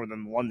spend more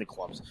than the London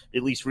clubs,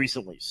 at least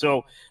recently.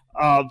 So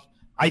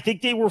I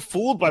think they were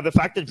fooled by the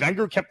fact that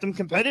Wenger kept them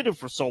competitive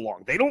for so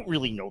long. They don't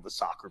really know the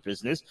soccer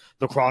business,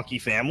 the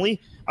Kroenke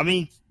family. I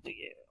mean,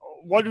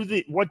 what do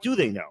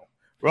they know?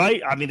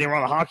 Right? I mean, they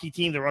run a hockey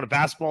team, they run a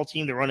basketball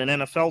team, they run an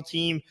NFL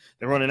team,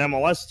 they run an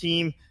MLS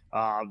team.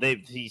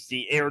 He's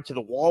the heir to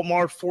the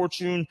Walmart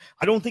fortune.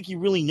 I don't think he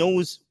really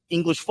knows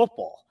English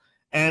football,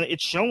 and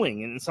it's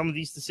showing in some of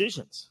these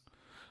decisions.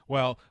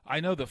 Well,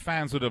 I know the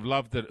fans would have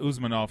loved that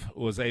Usmanov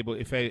was able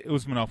to.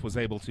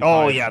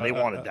 They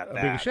wanted that a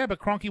bigger share, but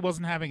Kroenke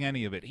wasn't having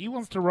any of it. He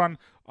wants to run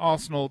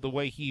Arsenal the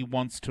way he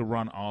wants to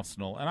run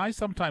Arsenal, and I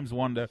sometimes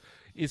wonder: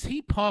 is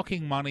he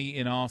parking money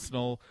in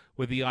Arsenal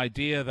with the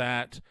idea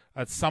that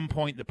at some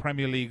point the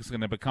Premier League is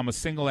going to become a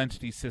single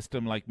entity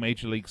system like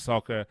Major League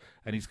Soccer,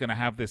 and he's going to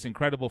have this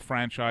incredible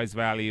franchise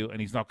value,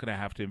 and he's not going to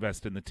have to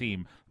invest in the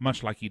team,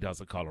 much like he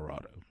does at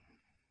Colorado?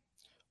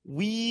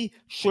 We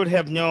should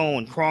have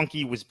known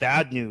Kroenke was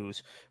bad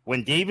news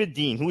when David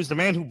Dein, who was the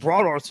man who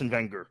brought Arsene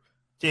Wenger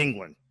to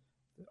England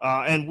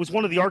and was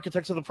one of the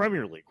architects of the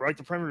Premier League, right?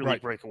 The Premier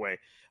League breakaway.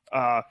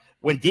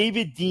 When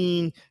David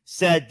Dein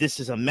said, this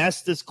is a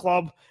mess, this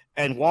club,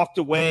 and walked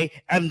away,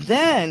 and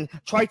then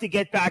tried to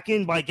get back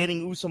in by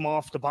getting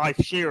Usumov to buy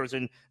shares,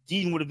 and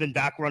Dean would have been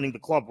back running the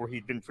club where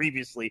he'd been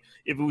previously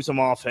if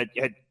Usumov had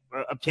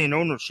obtained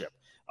ownership.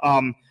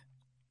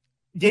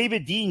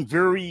 David Dean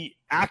very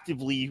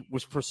actively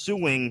was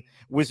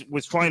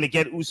trying to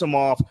get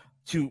Usumov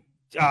to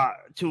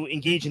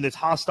engage in this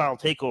hostile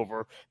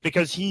takeover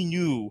because he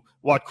knew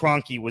what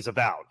Kroenke was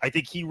about. I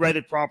think he read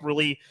it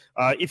properly.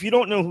 If you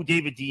don't know who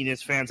David Dean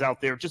is, fans out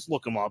there, just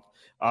look him up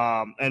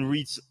and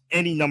read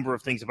any number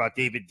of things about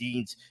David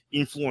Dean's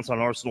influence on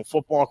Arsenal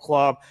Football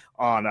Club,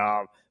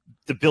 on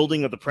the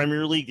building of the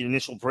Premier League, the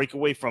initial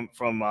breakaway from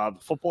the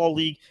Football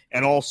League,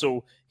 and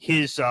also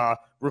his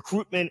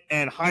recruitment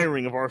and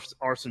hiring of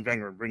Arsene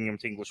Wenger and bringing him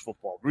to English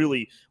football.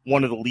 Really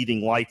one of the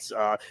leading lights.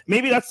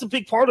 Maybe that's the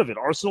big part of it.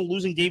 Arsenal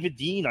losing David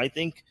Dean, I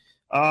think,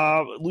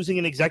 losing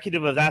an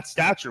executive of that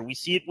stature. We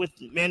see it with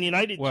Man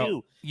United,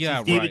 too. Yeah,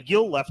 since David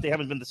Gill left, they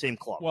haven't been the same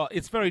club. Well,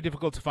 it's very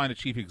difficult to find a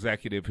chief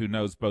executive who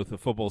knows both the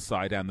football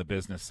side and the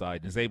business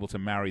side and is able to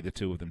marry the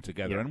two of them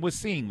together. Yeah. And we're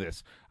seeing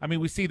this. I mean,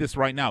 we see this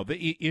right now.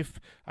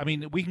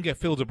 We can get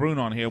Phil De Bruyne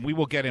on here, and we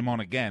will get him on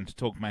again to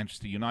talk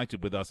Manchester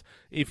United with us.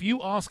 If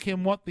you ask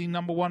him what the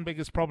number one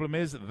biggest problem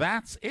is,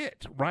 that's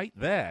it right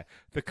there.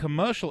 The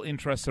commercial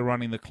interests are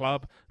running the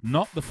club,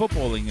 not the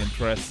footballing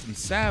interests. And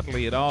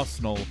sadly, at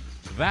Arsenal,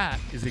 that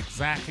is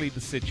exactly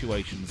the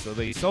situation. So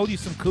they sold you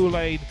some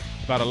Kool-Aid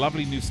about a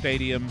lovely new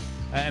stadium.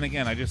 And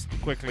again, I just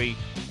quickly,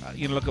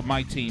 look at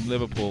my team,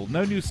 Liverpool.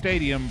 No new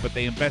stadium, but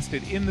they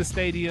invested in the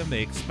stadium.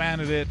 They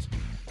expanded it.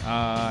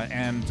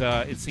 And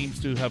it seems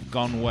to have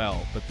gone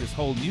well. But this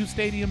whole new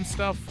stadium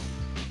stuff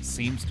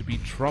seems to be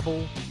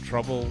trouble.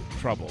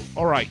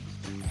 All right,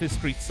 Fifth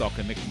Street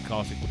Soccer, Nick and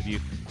Kartik with you.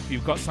 If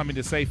you've got something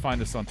to say,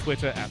 find us on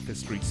Twitter at Fifth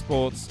Street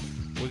Sports.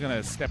 We're going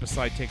to step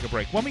aside, take a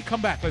break. When we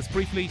come back, let's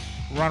briefly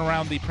run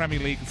around the Premier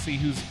League and see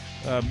who's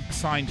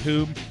signed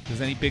whom. If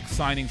there's any big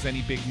signings,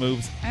 any big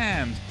moves.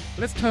 And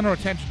let's turn our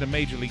attention to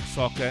Major League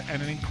Soccer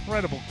and an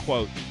incredible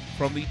quote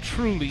from the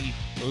truly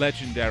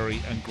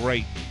legendary and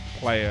great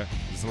player,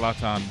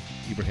 Zlatan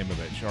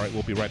Ibrahimovic. All right,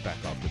 we'll be right back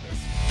after this.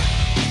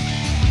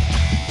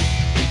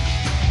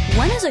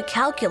 When is a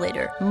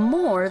calculator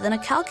more than a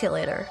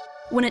calculator?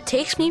 When it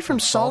takes me from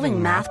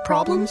solving math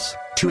problems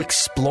to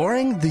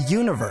exploring the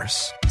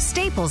universe.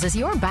 Staples is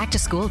your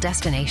back-to-school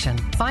destination.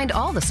 Find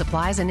all the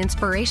supplies and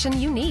inspiration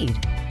you need.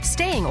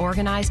 Staying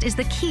organized is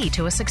the key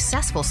to a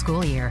successful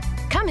school year.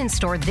 Come in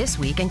store this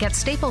week and get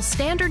Staples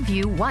Standard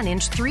View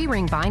 1-inch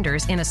 3-ring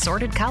binders in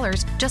assorted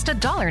colors, just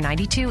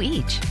 $1.92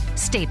 each.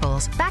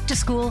 Staples, back to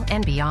school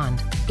and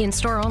beyond. In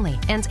store only.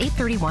 Ends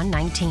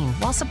 8/31/19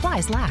 while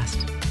supplies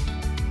last.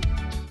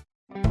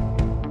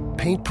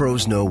 Paint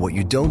pros know what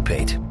you don't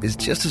paint is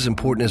just as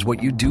important as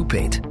what you do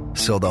paint.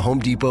 So the Home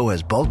Depot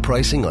has bulk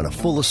pricing on a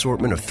full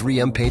assortment of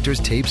 3M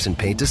painters, tapes, and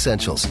paint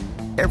essentials.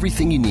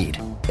 Everything you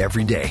need,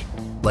 every day.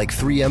 Like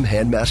 3M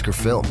Hand Masker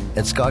Film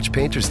and Scotch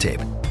Painter's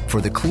Tape. For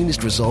the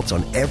cleanest results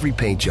on every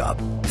paint job,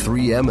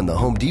 3M and the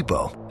Home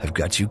Depot have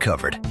got you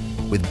covered.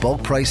 With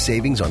bulk price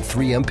savings on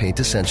 3M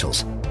paint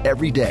essentials.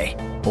 Every day,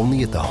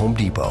 only at the Home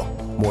Depot.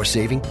 More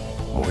saving,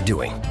 more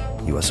doing.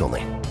 U.S.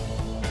 only.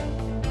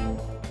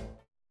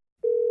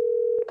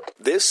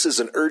 This is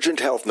an urgent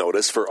health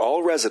notice for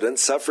all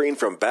residents suffering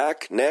from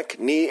back, neck,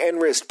 knee,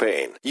 and wrist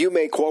pain. You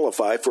may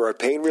qualify for a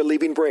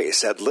pain-relieving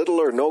brace at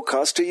little or no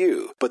cost to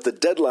you, but the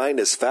deadline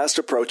is fast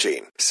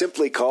approaching.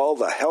 Simply call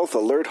the Health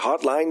Alert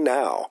Hotline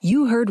now.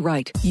 You heard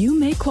right. You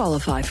may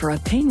qualify for a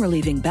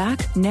pain-relieving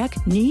back, neck,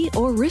 knee,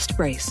 or wrist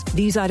brace.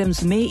 These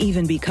items may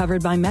even be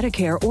covered by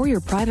Medicare or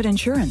your private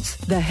insurance.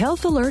 The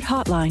Health Alert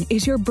Hotline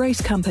is your brace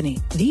company.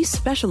 These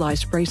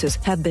specialized braces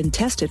have been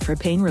tested for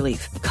pain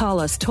relief. Call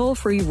us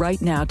toll-free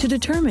right now to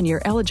determine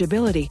your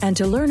eligibility and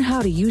to learn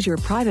how to use your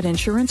private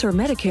insurance or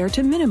Medicare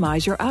to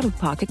minimize your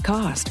out-of-pocket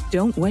cost.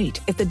 Don't wait.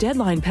 If the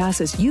deadline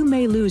passes, you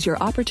may lose your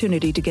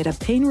opportunity to get a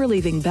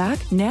pain-relieving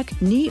back, neck,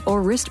 knee,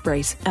 or wrist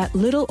brace at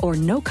little or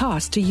no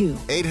cost to you.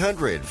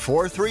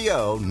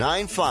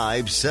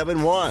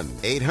 800-430-9571.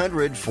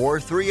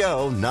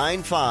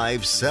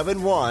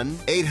 800-430-9571.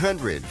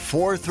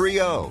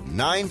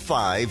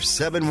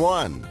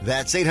 800-430-9571.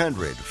 That's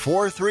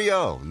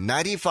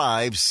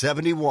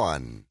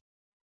 800-430-9571.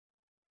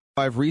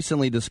 I've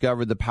recently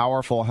discovered the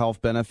powerful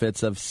health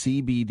benefits of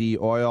CBD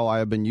oil. I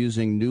have been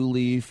using New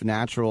Leaf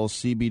Natural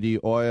CBD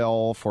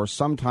oil for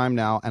some time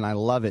now, and I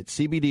love it.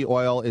 CBD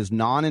oil is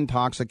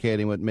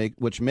non-intoxicating,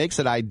 which makes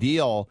it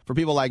ideal for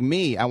people like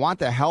me. I want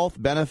the health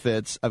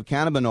benefits of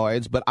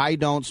cannabinoids, but I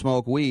don't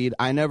smoke weed.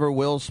 I never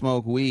will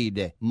smoke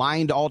weed.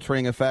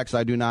 Mind-altering effects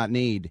I do not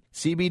need.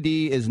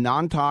 CBD is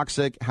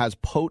non-toxic, has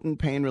potent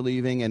pain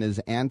relieving, and is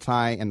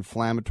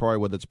anti-inflammatory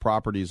with its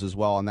properties as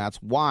well, and that's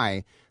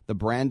why the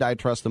brand I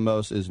trust the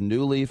most is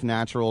New Leaf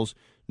Naturals.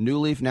 New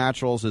Leaf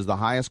Naturals is the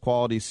highest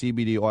quality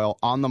CBD oil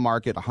on the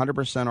market,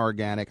 100%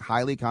 organic,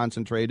 highly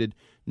concentrated,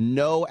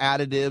 no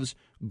additives,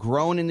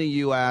 grown in the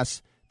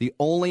U.S. The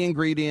only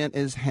ingredient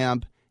is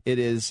hemp. It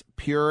is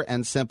pure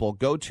and simple.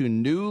 Go to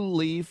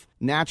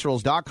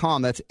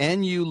newleafnaturals.com. That's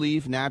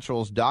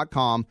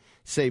NULeafNaturals.com.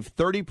 Save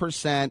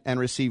 30% and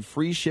receive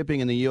free shipping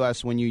in the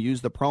U.S. when you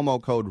use the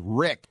promo code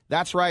RICK.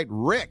 That's right,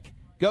 RICK.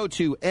 Go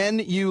to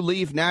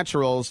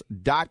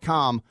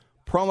NULeafNaturals.com.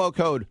 Promo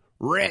code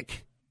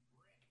RICK.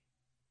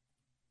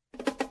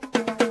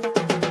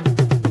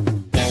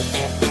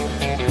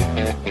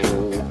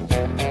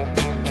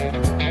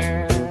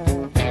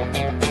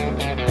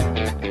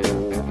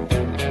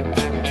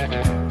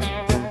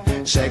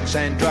 Sex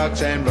and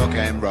drugs and rock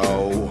and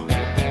roll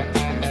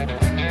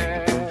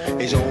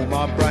is all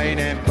my brain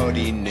and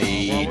body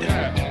need.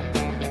 We're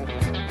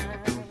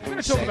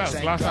going to talk about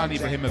Zlatan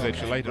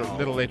Ibrahimovic a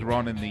little later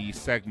on in the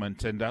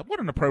segment, and what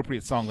an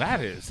appropriate song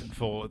that is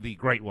for the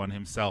great one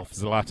himself,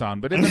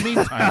 Zlatan. But in the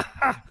meantime,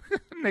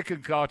 Nick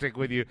and Kartik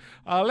with you.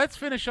 Let's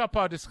finish up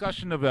our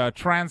discussion of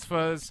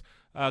transfers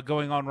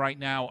going on right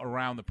now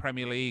around the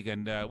Premier League,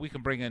 and we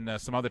can bring in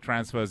some other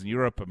transfers in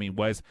Europe. I mean,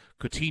 where's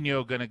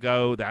Coutinho going to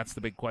go? That's the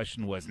big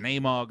question. Where's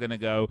Neymar going to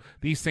go?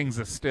 These things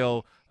are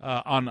still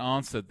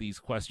unanswered, these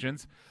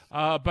questions.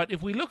 But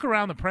if we look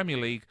around the Premier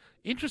League,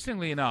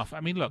 interestingly enough, I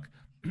mean, look,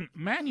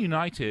 Man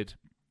United,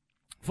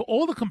 for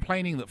all the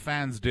complaining that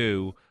fans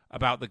do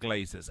about the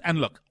Glazers, and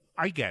look,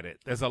 I get it.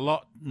 There's a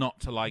lot not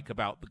to like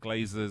about the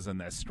Glazers and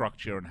their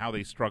structure and how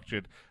they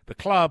structured the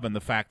club and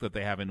the fact that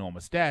they have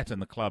enormous debt and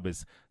the club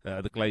is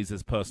the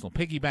Glazers' personal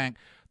piggy bank.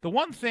 The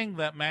one thing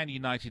that Man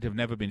United have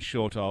never been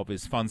short of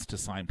is funds to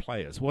sign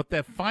players. What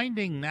they're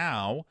finding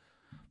now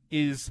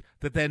is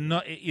that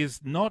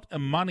is not a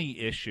money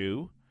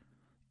issue.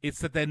 It's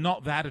that they're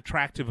not that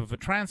attractive of a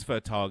transfer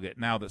target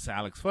now that Sir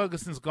Alex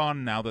Ferguson's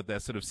gone, now that their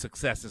sort of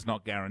success is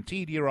not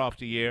guaranteed year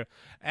after year,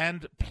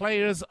 and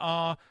players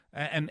are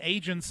and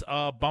agents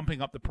are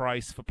bumping up the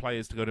price for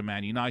players to go to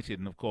Man United.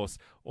 And of course,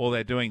 all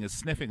they're doing is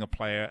sniffing a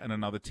player, and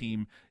another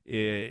team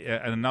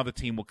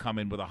will come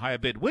in with a higher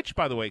bid. Which,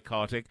 by the way,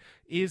 Kartik,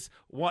 is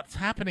what's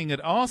happening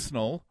at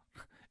Arsenal.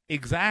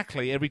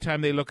 Exactly. Every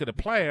time they look at a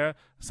player,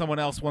 someone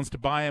else wants to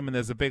buy him and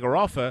there's a bigger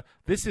offer.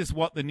 This is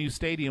what the new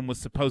stadium was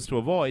supposed to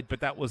avoid,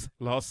 but that was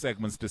last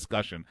segment's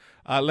discussion.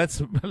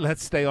 Let's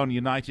stay on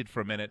United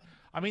for a minute.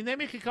 I mean, they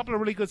make a couple of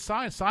really good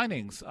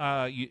signings,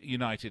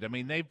 United. I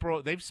mean,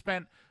 they've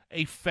spent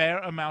a fair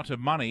amount of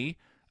money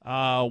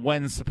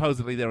when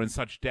supposedly they're in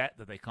such debt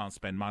that they can't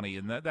spend money,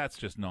 and that's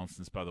just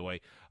nonsense, by the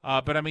way.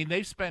 But, I mean,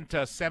 they've spent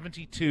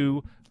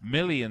 $72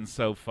 million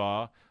so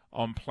far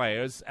on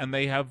players, and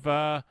they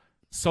have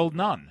sold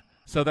none.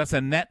 So that's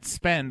a net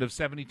spend of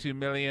 $72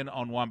 million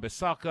on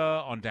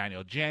Wan-Bissaka, on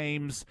Daniel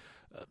James.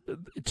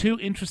 Two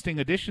interesting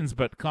additions,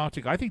 but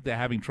Kartik, I think they're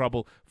having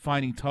trouble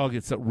finding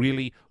targets that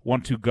really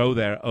want to go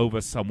there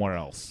over somewhere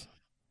else.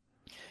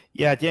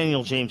 Yeah,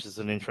 Daniel James is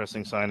an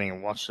interesting signing. I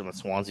watched him at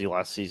Swansea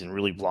last season,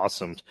 really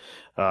blossomed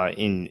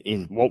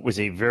in what was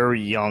a very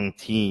young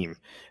team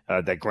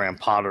that Graham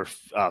Potter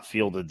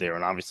fielded there.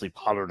 And obviously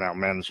Potter now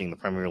managing the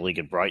Premier League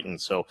at Brighton.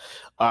 So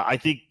I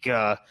think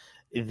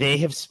they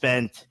have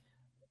spent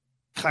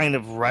kind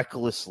of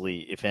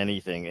recklessly, if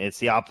anything. It's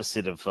the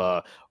opposite of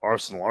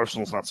Arsenal.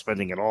 Arsenal's not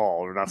spending at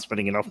all, or not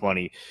spending enough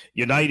money.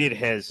 United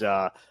has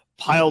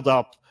piled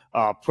up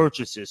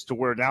purchases to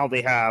where now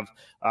they have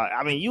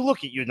I mean, you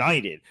look at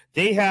United,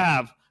 they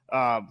have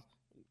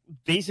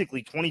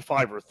basically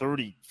 25 or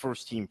 30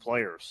 first-team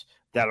players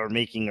that are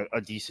making a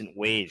decent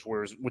wage,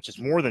 which is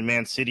more than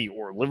Man City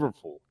or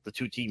Liverpool, the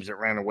two teams that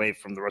ran away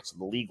from the rest of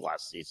the league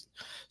last season.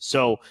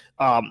 So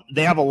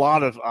they have a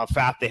lot of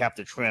fat they have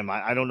to trim.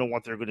 I don't know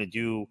what they're going to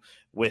do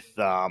with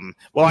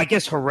well, I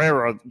guess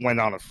Herrera went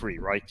on a free,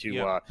 right,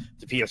 to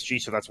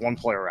PSG, so that's one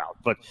player out.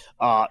 But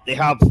they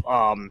have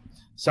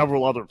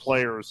several other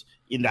players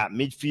in that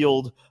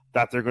midfield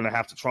that they're going to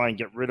have to try and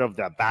get rid of.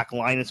 That back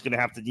line is going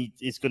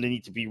to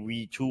need to be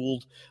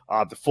retooled.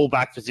 The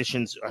fullback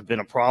positions have been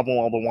a problem.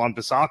 Although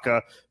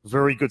Wan-Bissaka,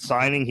 very good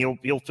signing,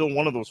 he'll fill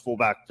one of those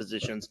fullback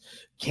positions.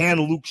 Can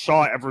Luke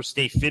Shaw ever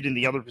stay fit in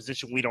the other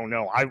position? We don't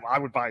know. I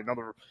would buy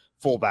another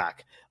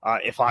fullback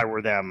if I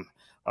were them,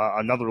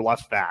 another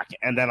left back,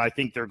 and then I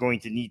think they're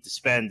going to need to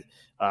spend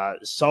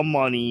some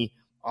money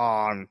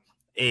on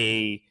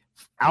a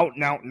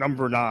out-and-out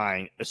number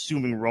 9,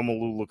 assuming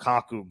Romelu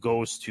Lukaku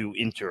goes to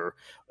Inter.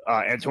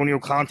 Antonio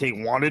Conte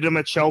wanted him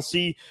at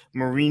Chelsea.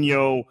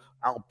 Mourinho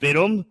outbid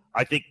him,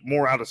 I think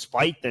more out of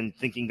spite than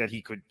thinking that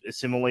he could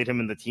assimilate him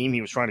in the team.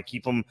 He was trying to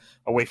keep him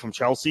away from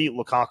Chelsea.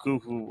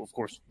 Lukaku, who, of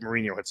course,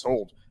 Mourinho had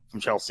sold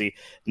from Chelsea.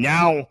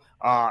 Now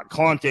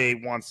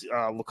Conte wants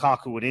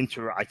Lukaku at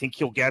Inter. I think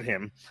he'll get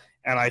him.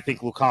 And I think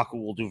Lukaku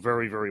will do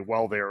very, very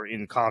well there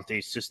in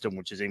Conte's system,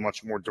 which is a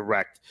much more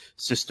direct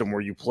system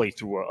where you play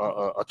through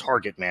a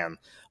target man,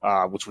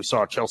 which we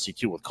saw at Chelsea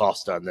too with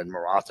Costa and then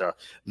Morata,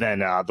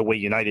 than the way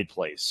United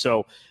plays.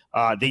 So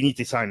they need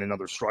to sign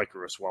another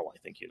striker as well, I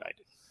think,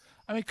 United.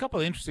 I mean, a couple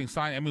of interesting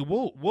signings. I mean,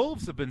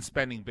 Wolves have been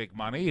spending big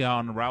money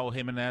on Raul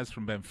Jimenez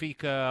from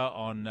Benfica,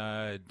 on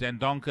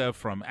Dendoncker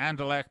from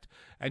Anderlecht.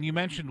 And you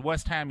mentioned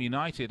West Ham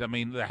United. I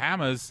mean, the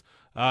Hammers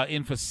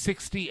in for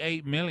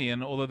 $68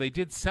 million, although they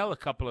did sell a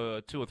couple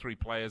of 2 or 3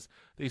 players.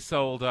 They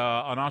sold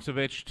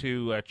Arnautovic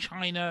to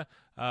China.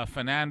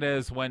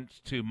 Fernandez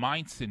went to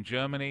Mainz in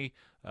Germany.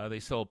 They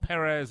sold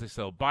Perez. They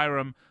sold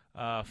Byram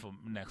for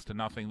next to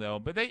nothing, though.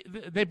 But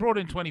they brought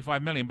in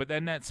 $25 million, but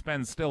their net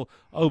spend's still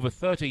over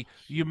 $30.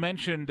 You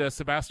mentioned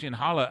Sebastian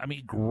Haller. I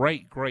mean,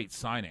 great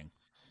signing.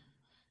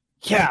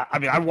 Yeah, I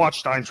mean, I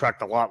watched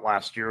Eintracht a lot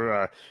last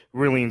year.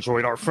 Really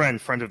enjoyed our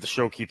friend of the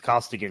show, Keith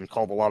Costigan,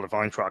 called a lot of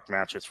Eintracht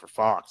matches for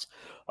Fox.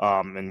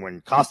 And when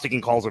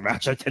Costigan calls a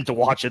match, I tend to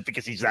watch it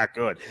because he's that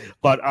good.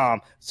 But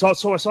so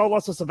I saw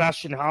lots of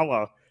Sebastian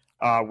Haller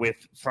with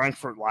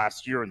Frankfurt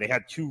last year, and they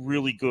had 2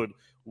 really good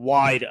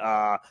wide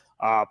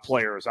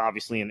players,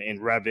 obviously, in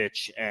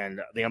Rebic,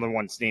 and the other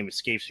one's name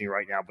escapes me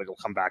right now, but it'll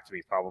come back to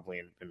me probably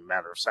in a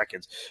matter of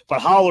seconds.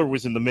 But Haller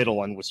was in the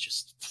middle and was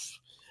just...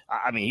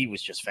 I mean, he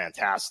was just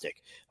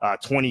fantastic.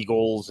 20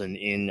 goals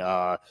in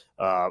the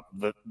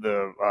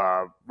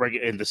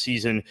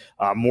season.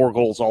 More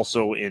goals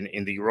also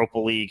in the Europa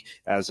League,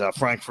 as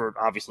Frankfurt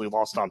obviously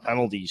lost on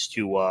penalties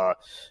to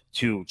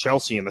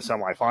Chelsea in the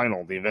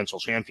semifinal, the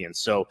eventual champions.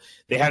 So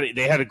they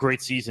had a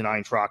great season,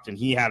 Eintracht, and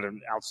he had an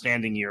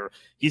outstanding year.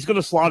 He's going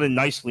to slot in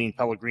nicely in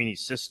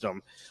Pellegrini's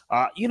system.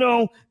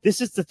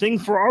 This is the thing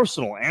for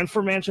Arsenal and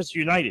for Manchester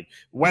United.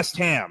 West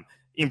Ham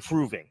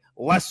improving.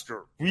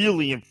 Leicester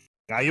really improving.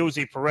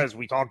 Jose Perez,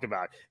 we talked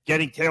about,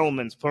 getting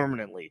Tielemans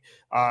permanently.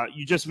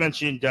 You just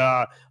mentioned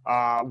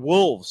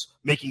Wolves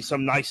making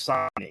some nice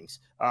signings.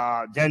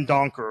 Den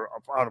Donker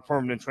on a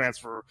permanent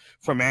transfer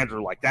from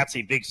Anderlecht. That's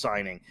a big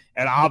signing.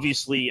 And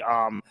obviously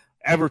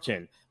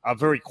Everton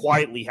very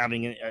quietly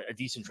having a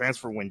decent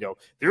transfer window.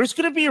 There's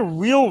going to be a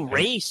real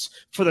race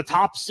for the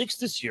top 6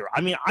 this year.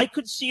 I mean, I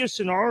could see a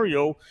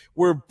scenario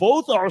where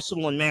both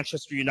Arsenal and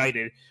Manchester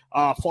United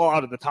fall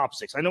out of the top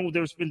 6. I know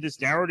there's been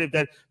this narrative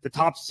that the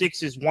top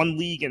 6 is one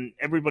league and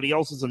everybody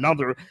else is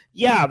another.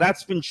 Yeah,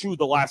 that's been true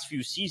the last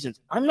few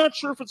seasons. I'm not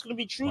sure if it's going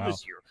to be true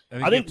this year.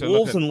 I think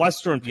Wolves and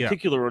Leicester in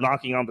particular are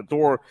knocking on the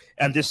door,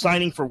 and this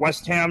signing for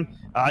West Ham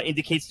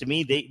indicates to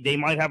me they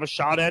might have a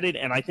shot at it,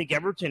 and I think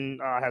Everton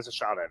has a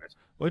shot at it.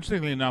 Well,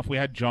 interestingly enough, we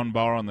had John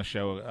Barr on the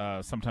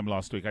show sometime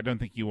last week. I don't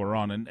think you were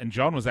on, and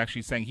John was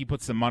actually saying he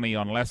put some money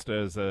on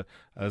Leicester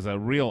as a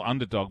real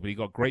underdog, but he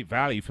got great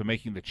value for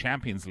making the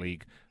Champions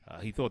League.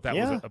 He thought that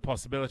was a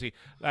possibility.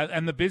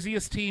 And the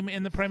busiest team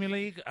in the Premier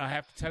League, I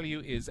have to tell you,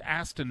 is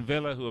Aston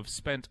Villa, who have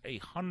spent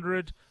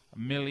 £100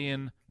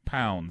 million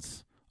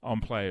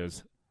on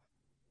players.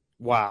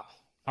 Wow.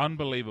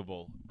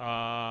 Unbelievable.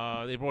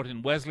 They brought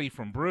in Wesley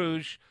from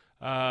Bruges,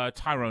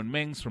 Tyrone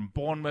Mings from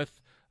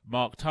Bournemouth,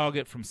 Mark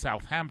Targett from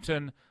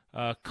Southampton,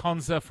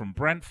 Konza from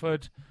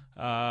Brentford,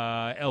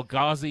 El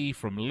Ghazi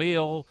from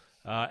Lille,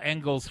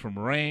 Engels from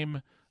Reims,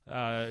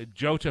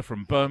 Jota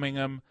from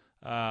Birmingham,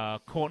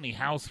 Courtney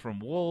House from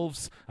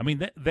Wolves. I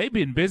mean, they've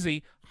been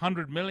busy,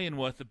 $100 million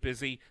worth of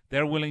busy.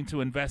 They're willing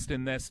to invest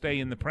in their stay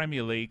in the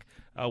Premier League.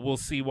 We'll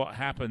see what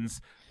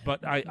happens.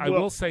 But I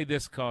will say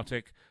this,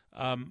 Kartik.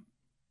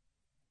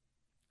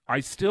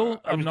 I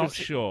still am not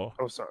sure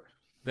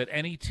that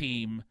any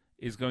team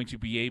is going to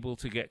be able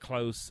to get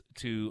close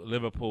to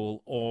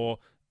Liverpool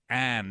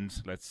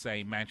and let's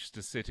say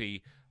Manchester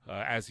City,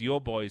 as your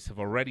boys have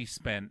already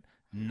spent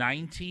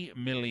 £90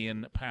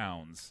 million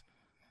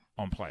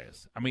on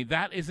players. I mean,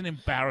 that is an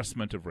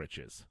embarrassment of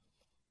riches.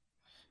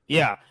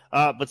 Yeah,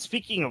 but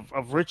speaking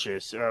of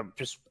riches,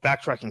 just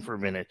backtracking for a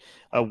minute,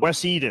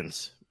 Wes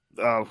Edens,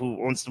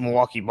 who owns the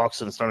Milwaukee Bucks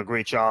and has done a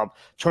great job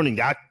turning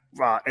that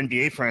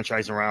NBA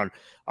franchise around,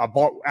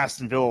 bought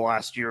Aston Villa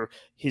last year.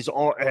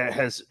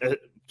 Has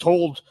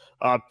told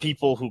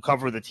people who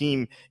cover the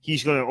team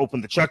he's going to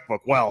open the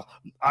checkbook. Well,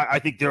 I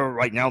think they're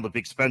right now the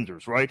big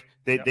spenders, right?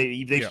 They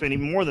spend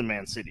even more than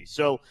Man City.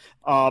 So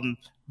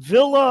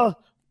Villa,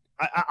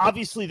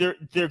 obviously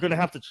they're going to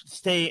have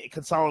to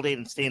consolidate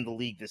and stay in the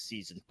league this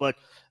season. But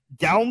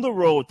down the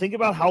road, think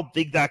about how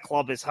big that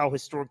club is, how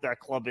historic that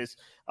club is.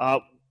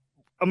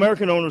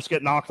 American owners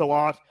get knocked a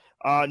lot.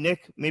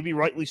 Nick, maybe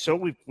rightly so.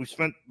 We've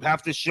spent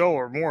half this show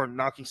or more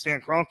knocking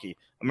Stan Kroenke,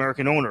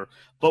 American owner.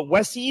 But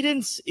Wes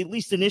Edens, at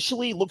least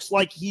initially, looks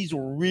like he's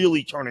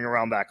really turning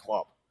around that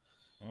club.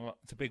 Well,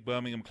 it's a big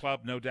Birmingham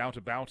club, no doubt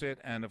about it.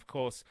 And, of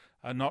course,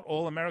 not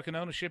all American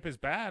ownership is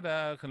bad.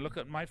 Can look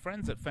at my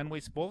friends at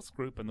Fenway Sports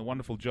Group and the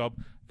wonderful job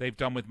they've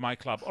done with my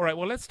club. All right,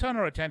 well, let's turn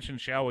our attention,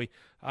 shall we,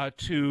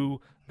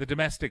 to the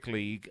domestic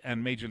league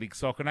and Major League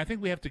Soccer. And I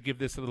think we have to give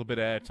this a little bit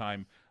of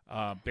airtime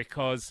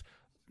because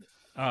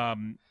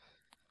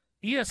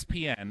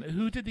ESPN,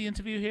 who did the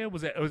interview here? It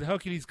was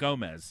Hercules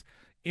Gomez,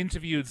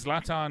 interviewed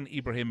Zlatan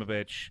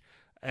Ibrahimovic,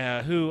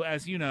 who,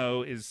 as you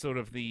know, is sort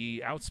of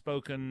the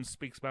outspoken,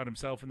 speaks about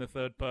himself in the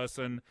third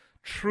person,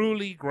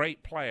 truly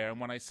great player. And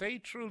when I say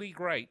truly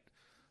great,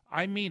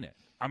 I mean it.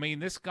 I mean,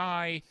 this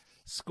guy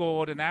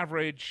scored an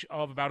average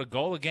of about a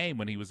goal a game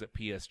when he was at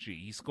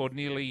PSG. He scored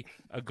nearly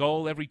a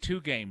goal every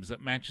 2 games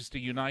at Manchester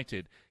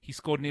United. He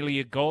scored nearly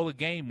a goal a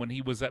game when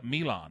he was at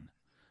Milan.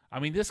 I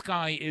mean, this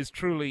guy is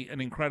truly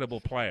an incredible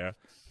player.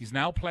 He's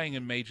now playing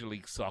in Major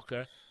League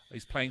Soccer.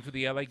 He's playing for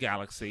the LA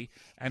Galaxy,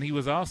 and he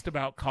was asked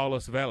about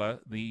Carlos Vela,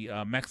 the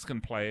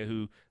Mexican player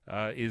who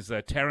is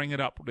tearing it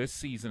up this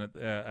season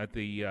at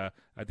the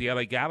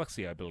LA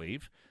Galaxy, I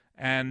believe.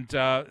 And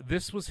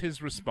this was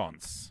his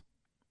response.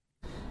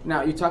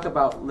 Now, you talk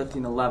about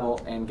lifting the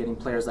level and getting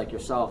players like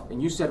yourself,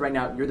 and you said right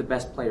now you're the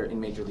best player in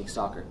Major League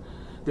Soccer.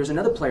 There's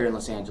another player in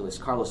Los Angeles,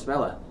 Carlos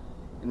Vela.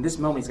 In this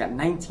moment, he's got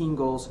 19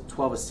 goals,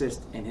 12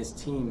 assists, and his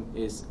team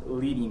is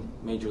leading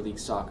Major League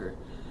Soccer.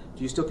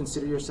 Do you still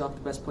consider yourself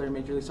the best player in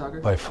Major League Soccer?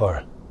 By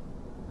far.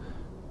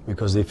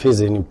 Because if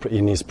he's in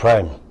his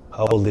prime,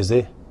 how old is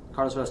he?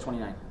 Carlos Vela's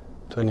 29.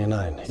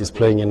 29. He's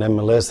playing in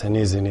MLS and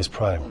he's in his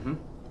prime. Mm-hmm.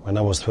 When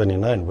I was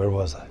 29, where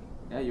was I?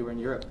 Yeah, you were in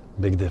Europe.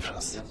 Big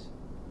difference. Yes.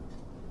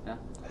 Yeah.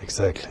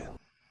 Exactly.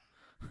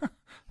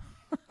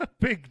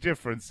 Big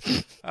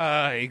difference.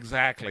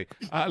 Exactly.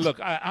 Look,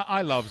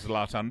 I love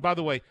Zlatan. By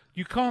the way,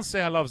 you can't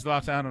say I love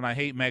Zlatan and I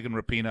hate Megan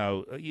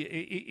Rapinoe.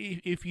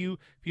 If you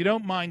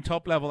don't mind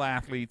top-level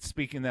athletes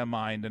speaking their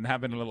mind and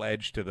having a little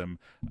edge to them,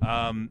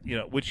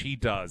 which he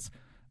does.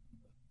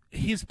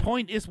 His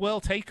point is well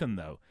taken,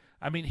 though.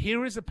 I mean,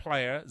 here is a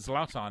player,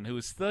 Zlatan, who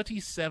is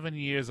 37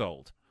 years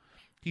old.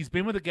 He's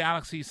been with the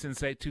Galaxy since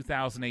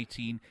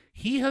 2018.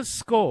 He has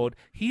scored.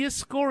 He is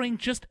scoring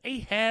just a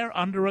hair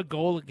under a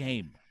goal a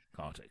game,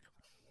 Kartik.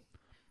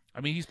 I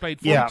mean, he's played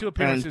 42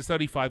 appearances,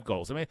 35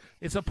 goals. I mean,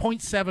 it's a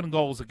 0.7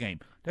 goals a game.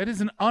 That is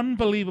an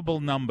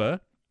unbelievable number,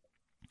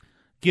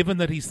 given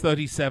that he's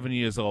 37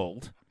 years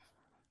old.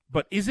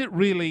 But is it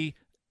really...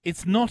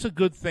 It's not a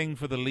good thing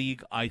for the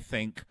league, I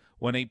think,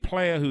 when a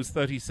player who's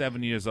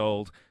 37 years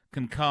old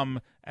can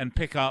come and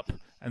pick up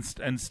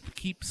and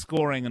keep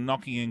scoring and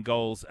knocking in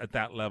goals at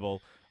that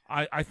level.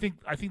 I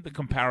think the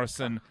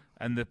comparison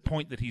and the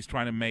point that he's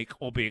trying to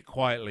make, albeit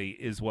quietly,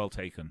 is well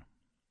taken.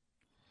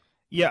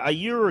 Yeah, a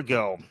year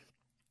ago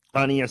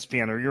on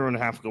ESPN, or a year and a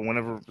half ago,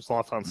 whenever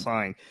Zlatan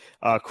signed,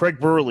 Craig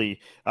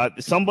Burley,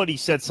 somebody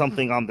said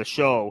something on the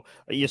show,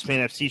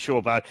 ESPN FC show,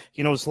 about,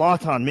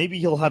 Zlatan, maybe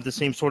he'll have the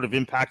same sort of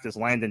impact as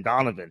Landon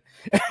Donovan.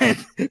 And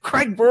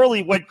Craig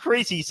Burley went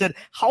crazy. He said,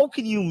 how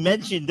can you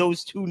mention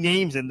those two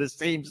names in the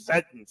same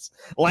sentence?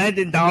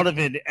 Landon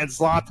Donovan and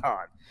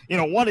Zlatan.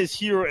 One is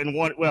here and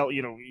one,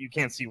 you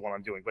can't see what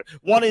I'm doing, but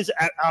one is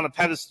on a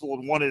pedestal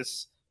and one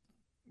is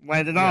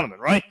Landon Donovan,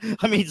 right?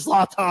 I mean,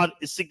 Zlatan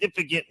is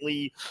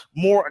significantly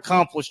more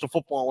accomplished a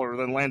footballer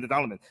than Landon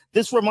Donovan.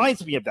 This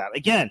reminds me of that.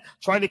 Again,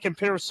 trying to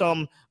compare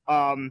some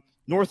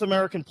North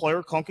American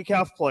player,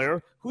 CONCACAF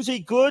player, who's a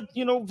good,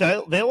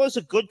 Vela's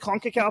a good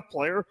CONCACAF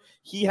player.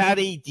 He had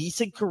a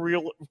decent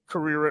career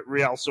at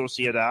Real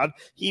Sociedad.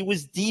 He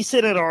was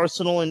decent at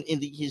Arsenal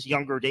in his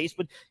younger days.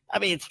 But, I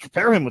mean, to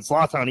compare him with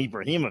Zlatan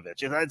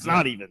Ibrahimovic, it's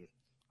not even...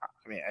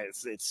 I mean,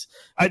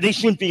 they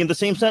shouldn't be in the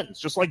same sentence.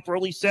 Just like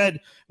Burley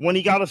said when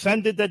he got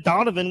offended that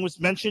Donovan was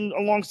mentioned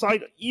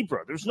alongside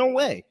Ibra. There's no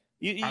way.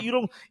 You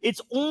don't. It's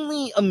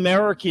only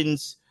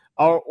Americans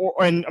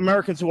and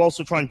Americans who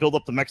also try and build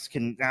up the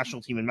Mexican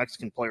national team and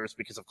Mexican players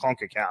because of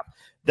CONCACAF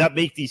that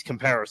make these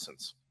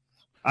comparisons.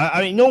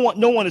 I mean, no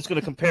one is going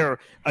to compare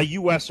a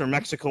U.S. or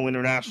Mexico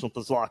international to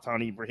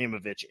Zlatan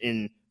Ibrahimovic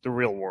in the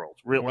real world.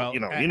 Well,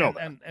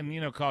 that.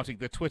 And Kartik,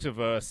 the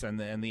Twitterverse and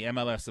the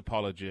MLS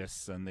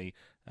apologists and the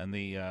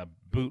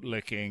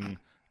bootlicking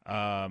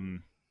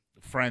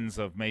friends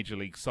of Major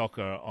League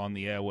Soccer on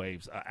the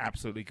airwaves are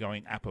absolutely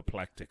going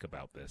apoplectic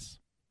about this.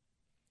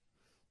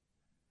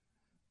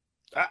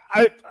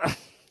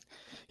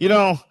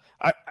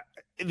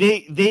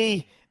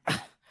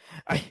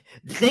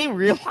 They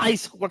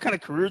realize what kind of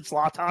career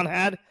Zlatan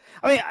had?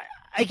 I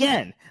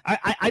mean,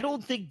 I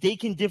don't think they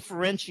can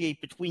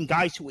differentiate between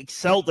guys who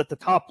excelled at the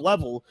top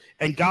level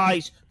and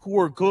guys who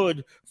are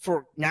good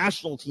for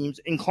national teams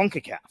in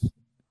CONCACAF.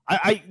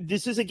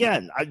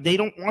 They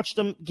don't watch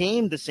them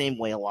game the same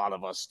way a lot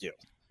of us do.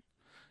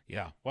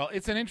 Yeah, well,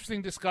 it's an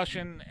interesting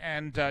discussion,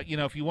 and,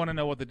 if you want to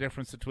know what the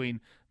difference between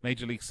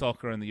Major League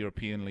Soccer and the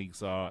European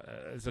leagues are,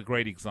 it's a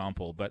great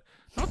example, but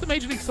not that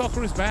Major League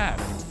Soccer is bad.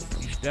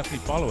 You should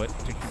definitely follow it,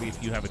 particularly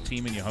if you have a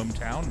team in your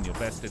hometown and you're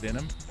vested in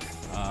them.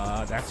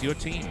 That's your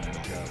team,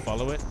 and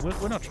follow it.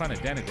 We're not trying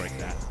to denigrate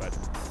that, but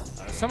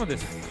some of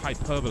this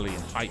hyperbole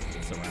and hype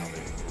that's around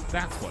it,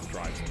 that's what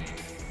drives me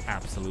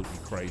absolutely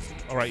crazy.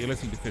 All right, you're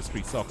listening to Fifth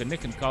Street Soccer.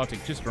 Nick and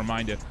Kartik, just a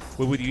reminder,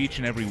 we're with you each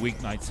and every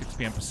weeknight, 6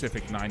 p.m.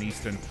 Pacific, 9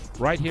 Eastern,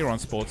 right here on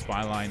Sports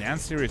Byline and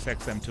Sirius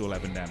XM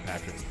 211 Dan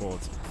Patrick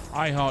Sports,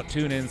 iHeart,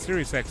 TuneIn,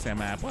 Sirius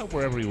XM app, well,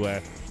 we're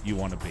everywhere you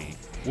want to be.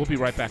 We'll be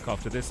right back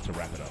after this to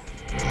wrap it up.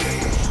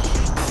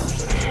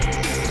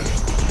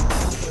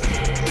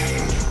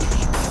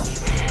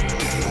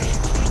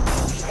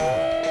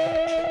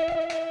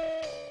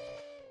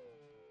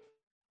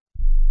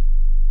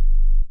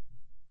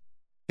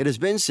 It has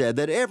been said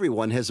that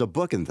everyone has a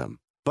book in them.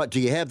 But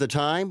do you have the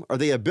time or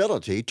the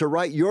ability to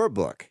write your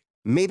book?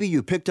 Maybe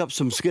you picked up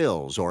some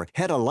skills or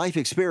had a life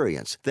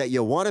experience that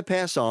you want to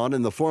pass on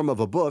in the form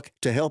of a book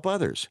to help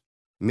others.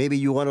 Maybe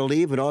you want to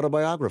leave an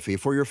autobiography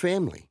for your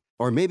family.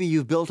 Or maybe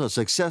you've built a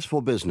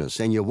successful business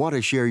and you want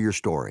to share your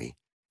story.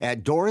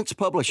 At Dorrance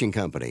Publishing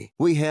Company,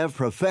 we have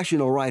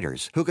professional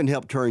writers who can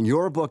help turn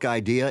your book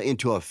idea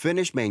into a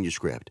finished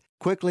manuscript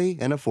quickly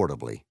and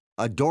affordably.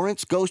 A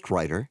Dorrance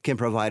ghostwriter can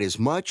provide as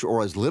much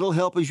or as little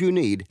help as you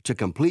need to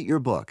complete your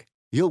book.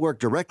 You'll work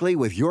directly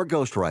with your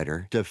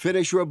ghostwriter to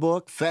finish your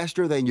book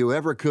faster than you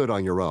ever could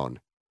on your own.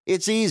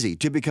 It's easy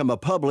to become a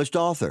published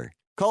author.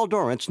 Call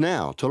Dorrance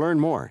now to learn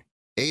more.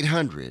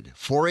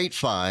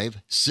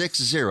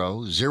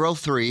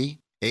 800-485-6003.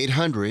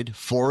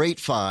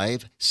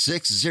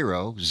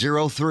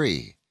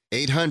 800-485-6003.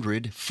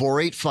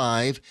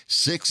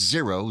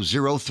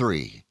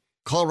 800-485-6003.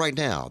 Call right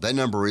now. That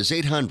number is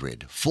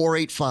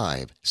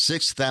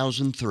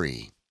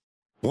 800-485-6003.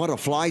 Want to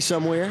fly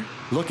somewhere?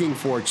 Looking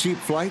for cheap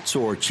flights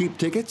or cheap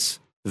tickets?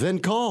 Then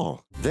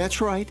call.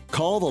 That's right.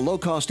 Call the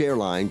low-cost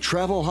airline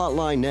travel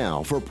hotline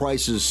now for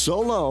prices so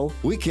low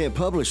we can't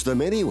publish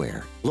them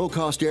anywhere. Low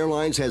Cost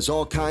Airlines has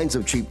all kinds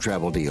of cheap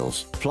travel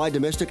deals. Fly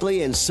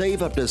domestically and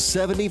save up to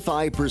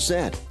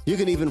 75%. You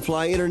can even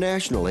fly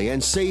internationally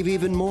and save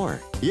even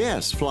more.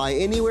 Yes, fly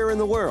anywhere in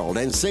the world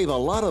and save a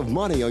lot of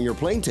money on your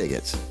plane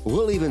tickets.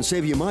 We'll even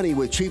save you money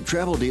with cheap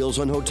travel deals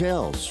on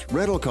hotels,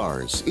 rental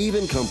cars,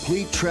 even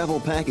complete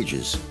travel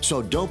packages.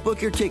 So don't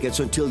book your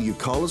tickets until you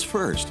call us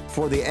first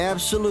for the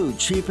absolute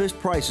cheapest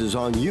prices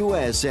on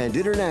U.S. and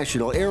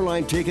international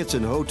airline tickets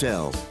and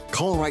hotels.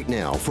 Call right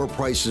now for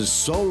prices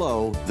so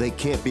low they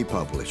can't be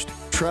published.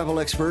 Travel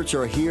experts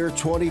are here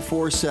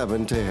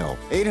 24/7 to help.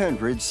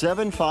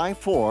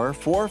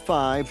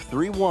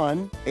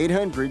 800-754-4531.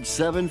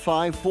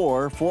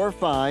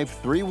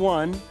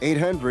 800-754-4531.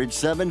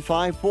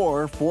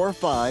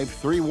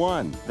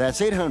 800-754-4531.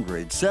 That's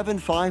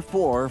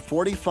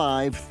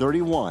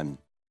 800-754-4531.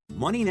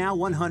 Money Now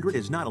 100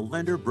 is not a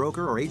lender,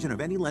 broker, or agent of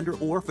any lender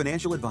or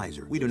financial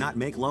advisor. We do not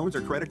make loans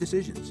or credit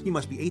decisions. You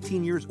must be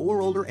 18 years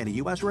or older and a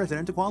U.S.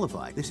 resident to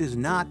qualify. This is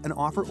not an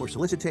offer or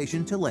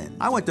solicitation to lend.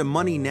 I went to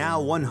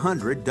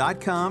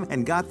MoneyNow100.com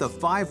and got the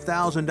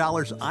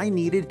 $5,000 I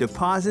needed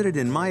deposited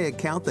in my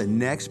account the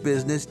next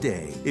business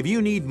day. If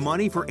you need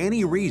money for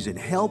any reason,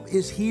 help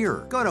is here.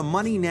 Go to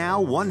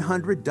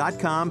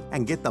MoneyNow100.com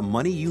and get the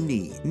money you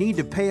need. Need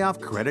to pay off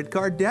credit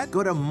card debt?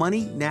 Go to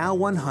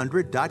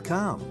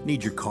MoneyNow100.com.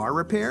 Need your car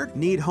repaired?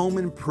 Need home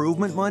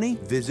improvement money?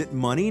 Visit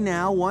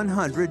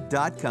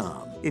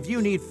MoneyNow100.com. If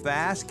you need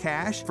fast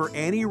cash for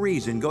any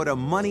reason, go to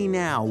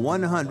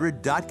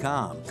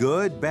MoneyNow100.com.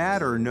 Good,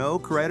 bad, or no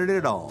credit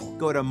at all.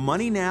 Go to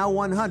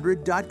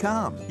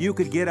MoneyNow100.com. You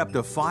could get up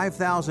to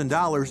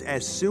 $5,000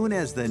 as soon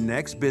as the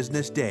next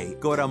business day.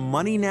 Go to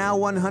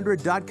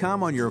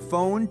MoneyNow100.com on your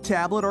phone,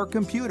 tablet, or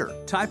computer.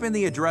 Type in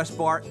the address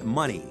bar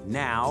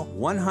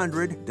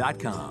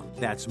MoneyNow100.com.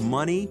 That's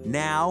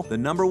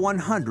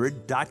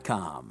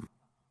MoneyNow100.com.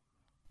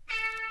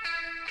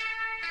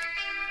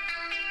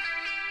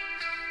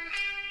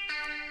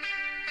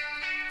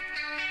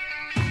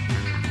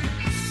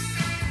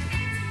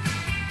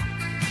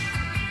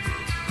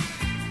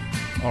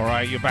 All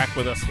right, you're back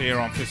with us here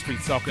on Fifth Street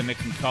Soccer.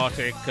 Nick and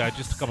Kartik.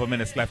 Just a couple of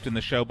minutes left in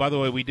the show. By the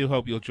way, we do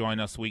hope you'll join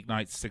us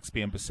weeknights, 6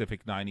 p.m.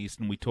 Pacific, 9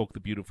 Eastern. We talk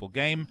the beautiful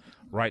game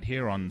right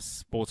here on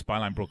Sports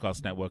Byline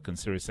Broadcast Network and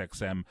Sirius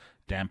XM,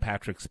 Dan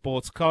Patrick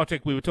Sports.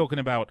 Kartik, we were talking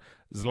about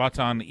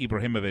Zlatan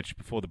Ibrahimovic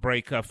before the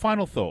break.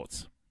 Final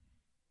thoughts?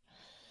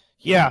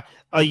 Yeah,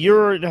 a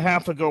year and a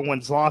half ago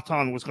when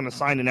Zlatan was going to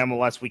sign in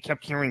MLS, we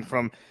kept hearing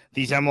from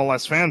these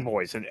MLS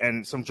fanboys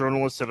and some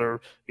journalists that are,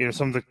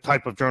 some of the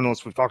type of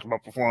journalists we've talked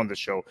about before on this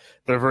show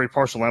that are very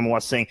partial to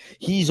MLS, saying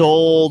he's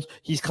old,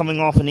 he's coming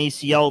off an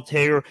ACL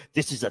tear,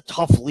 this is a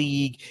tough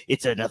league,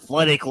 it's an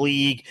athletic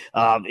league,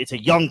 it's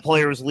a young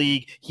players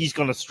league, he's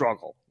going to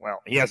struggle.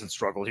 Well, he hasn't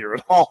struggled here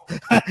at all.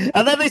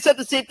 And then they said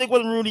the same thing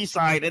when Rooney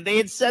signed, and they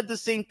had said the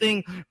same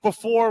thing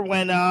before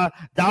when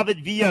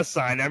David Villa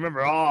signed. I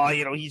remember,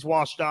 he's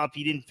washed up,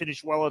 he didn't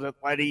finish well at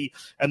Atleti,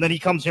 and then he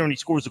comes here and he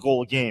scores a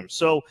goal a game.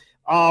 So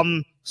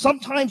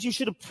sometimes you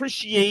should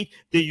appreciate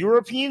the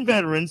European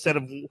veterans that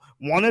have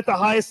won at the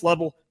highest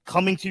level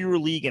coming to your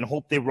league and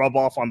hope they rub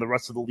off on the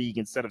rest of the league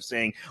instead of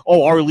saying,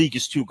 oh, our league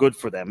is too good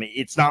for them.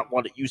 It's not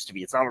what it used to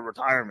be. It's not a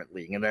retirement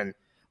league. And then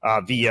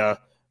Villa,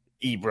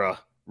 Ibra,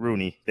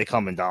 Rooney, they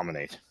come and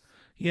dominate.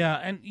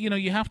 Yeah, and,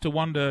 you have to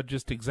wonder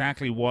just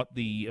exactly what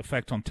the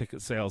effect on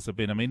ticket sales have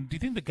been. I mean, do you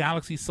think the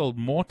Galaxy sold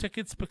more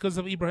tickets because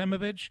of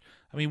Ibrahimovic?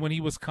 I mean, when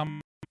he was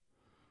coming...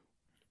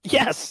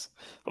 Yes,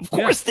 of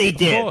course they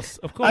did.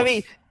 Of course. I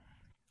mean,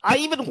 I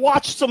even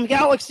watched some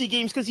Galaxy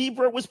games because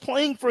Ibra was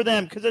playing for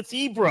them because it's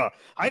Ibra.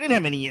 I didn't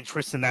have any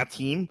interest in that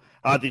team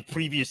the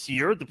previous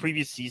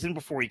season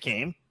before he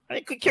came.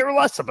 I could care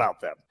less about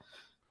them.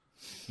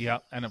 Yeah,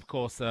 and of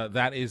course,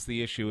 that is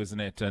the issue, isn't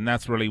it? And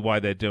that's really why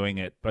they're doing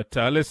it. But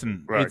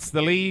listen, right. It's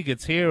the league.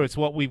 It's here. It's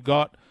what we've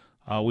got.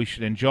 We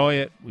should enjoy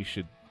it. We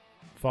should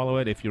follow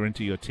it if you're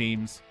into your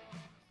teams.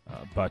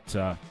 But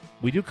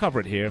we do cover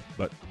it here,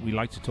 but we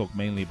like to talk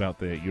mainly about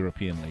the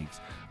European leagues.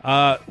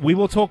 We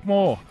will talk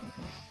more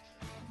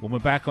when we're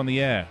back on the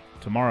air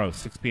tomorrow,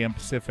 6 p.m.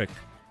 Pacific,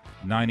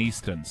 9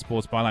 Eastern,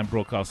 Sports Byline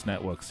Broadcast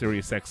Network,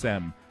 Sirius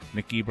XM,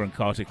 Nick Geber and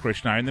Kartik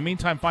Krishna. In the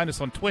meantime, find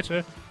us on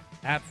Twitter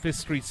at Fifth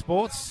Street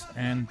Sports,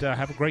 and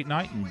have a great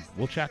night, and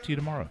we'll chat to you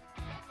tomorrow.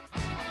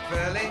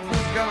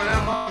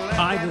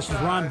 Hi, this is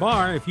Ron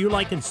Barr. If you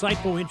like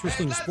insightful,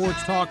 interesting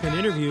sports talk and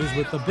interviews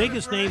with the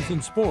biggest names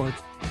in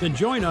sports, then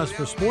join us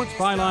for Sports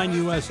Byline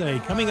USA,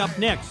 coming up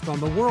next on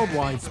the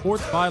worldwide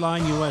Sports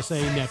Byline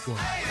USA Network.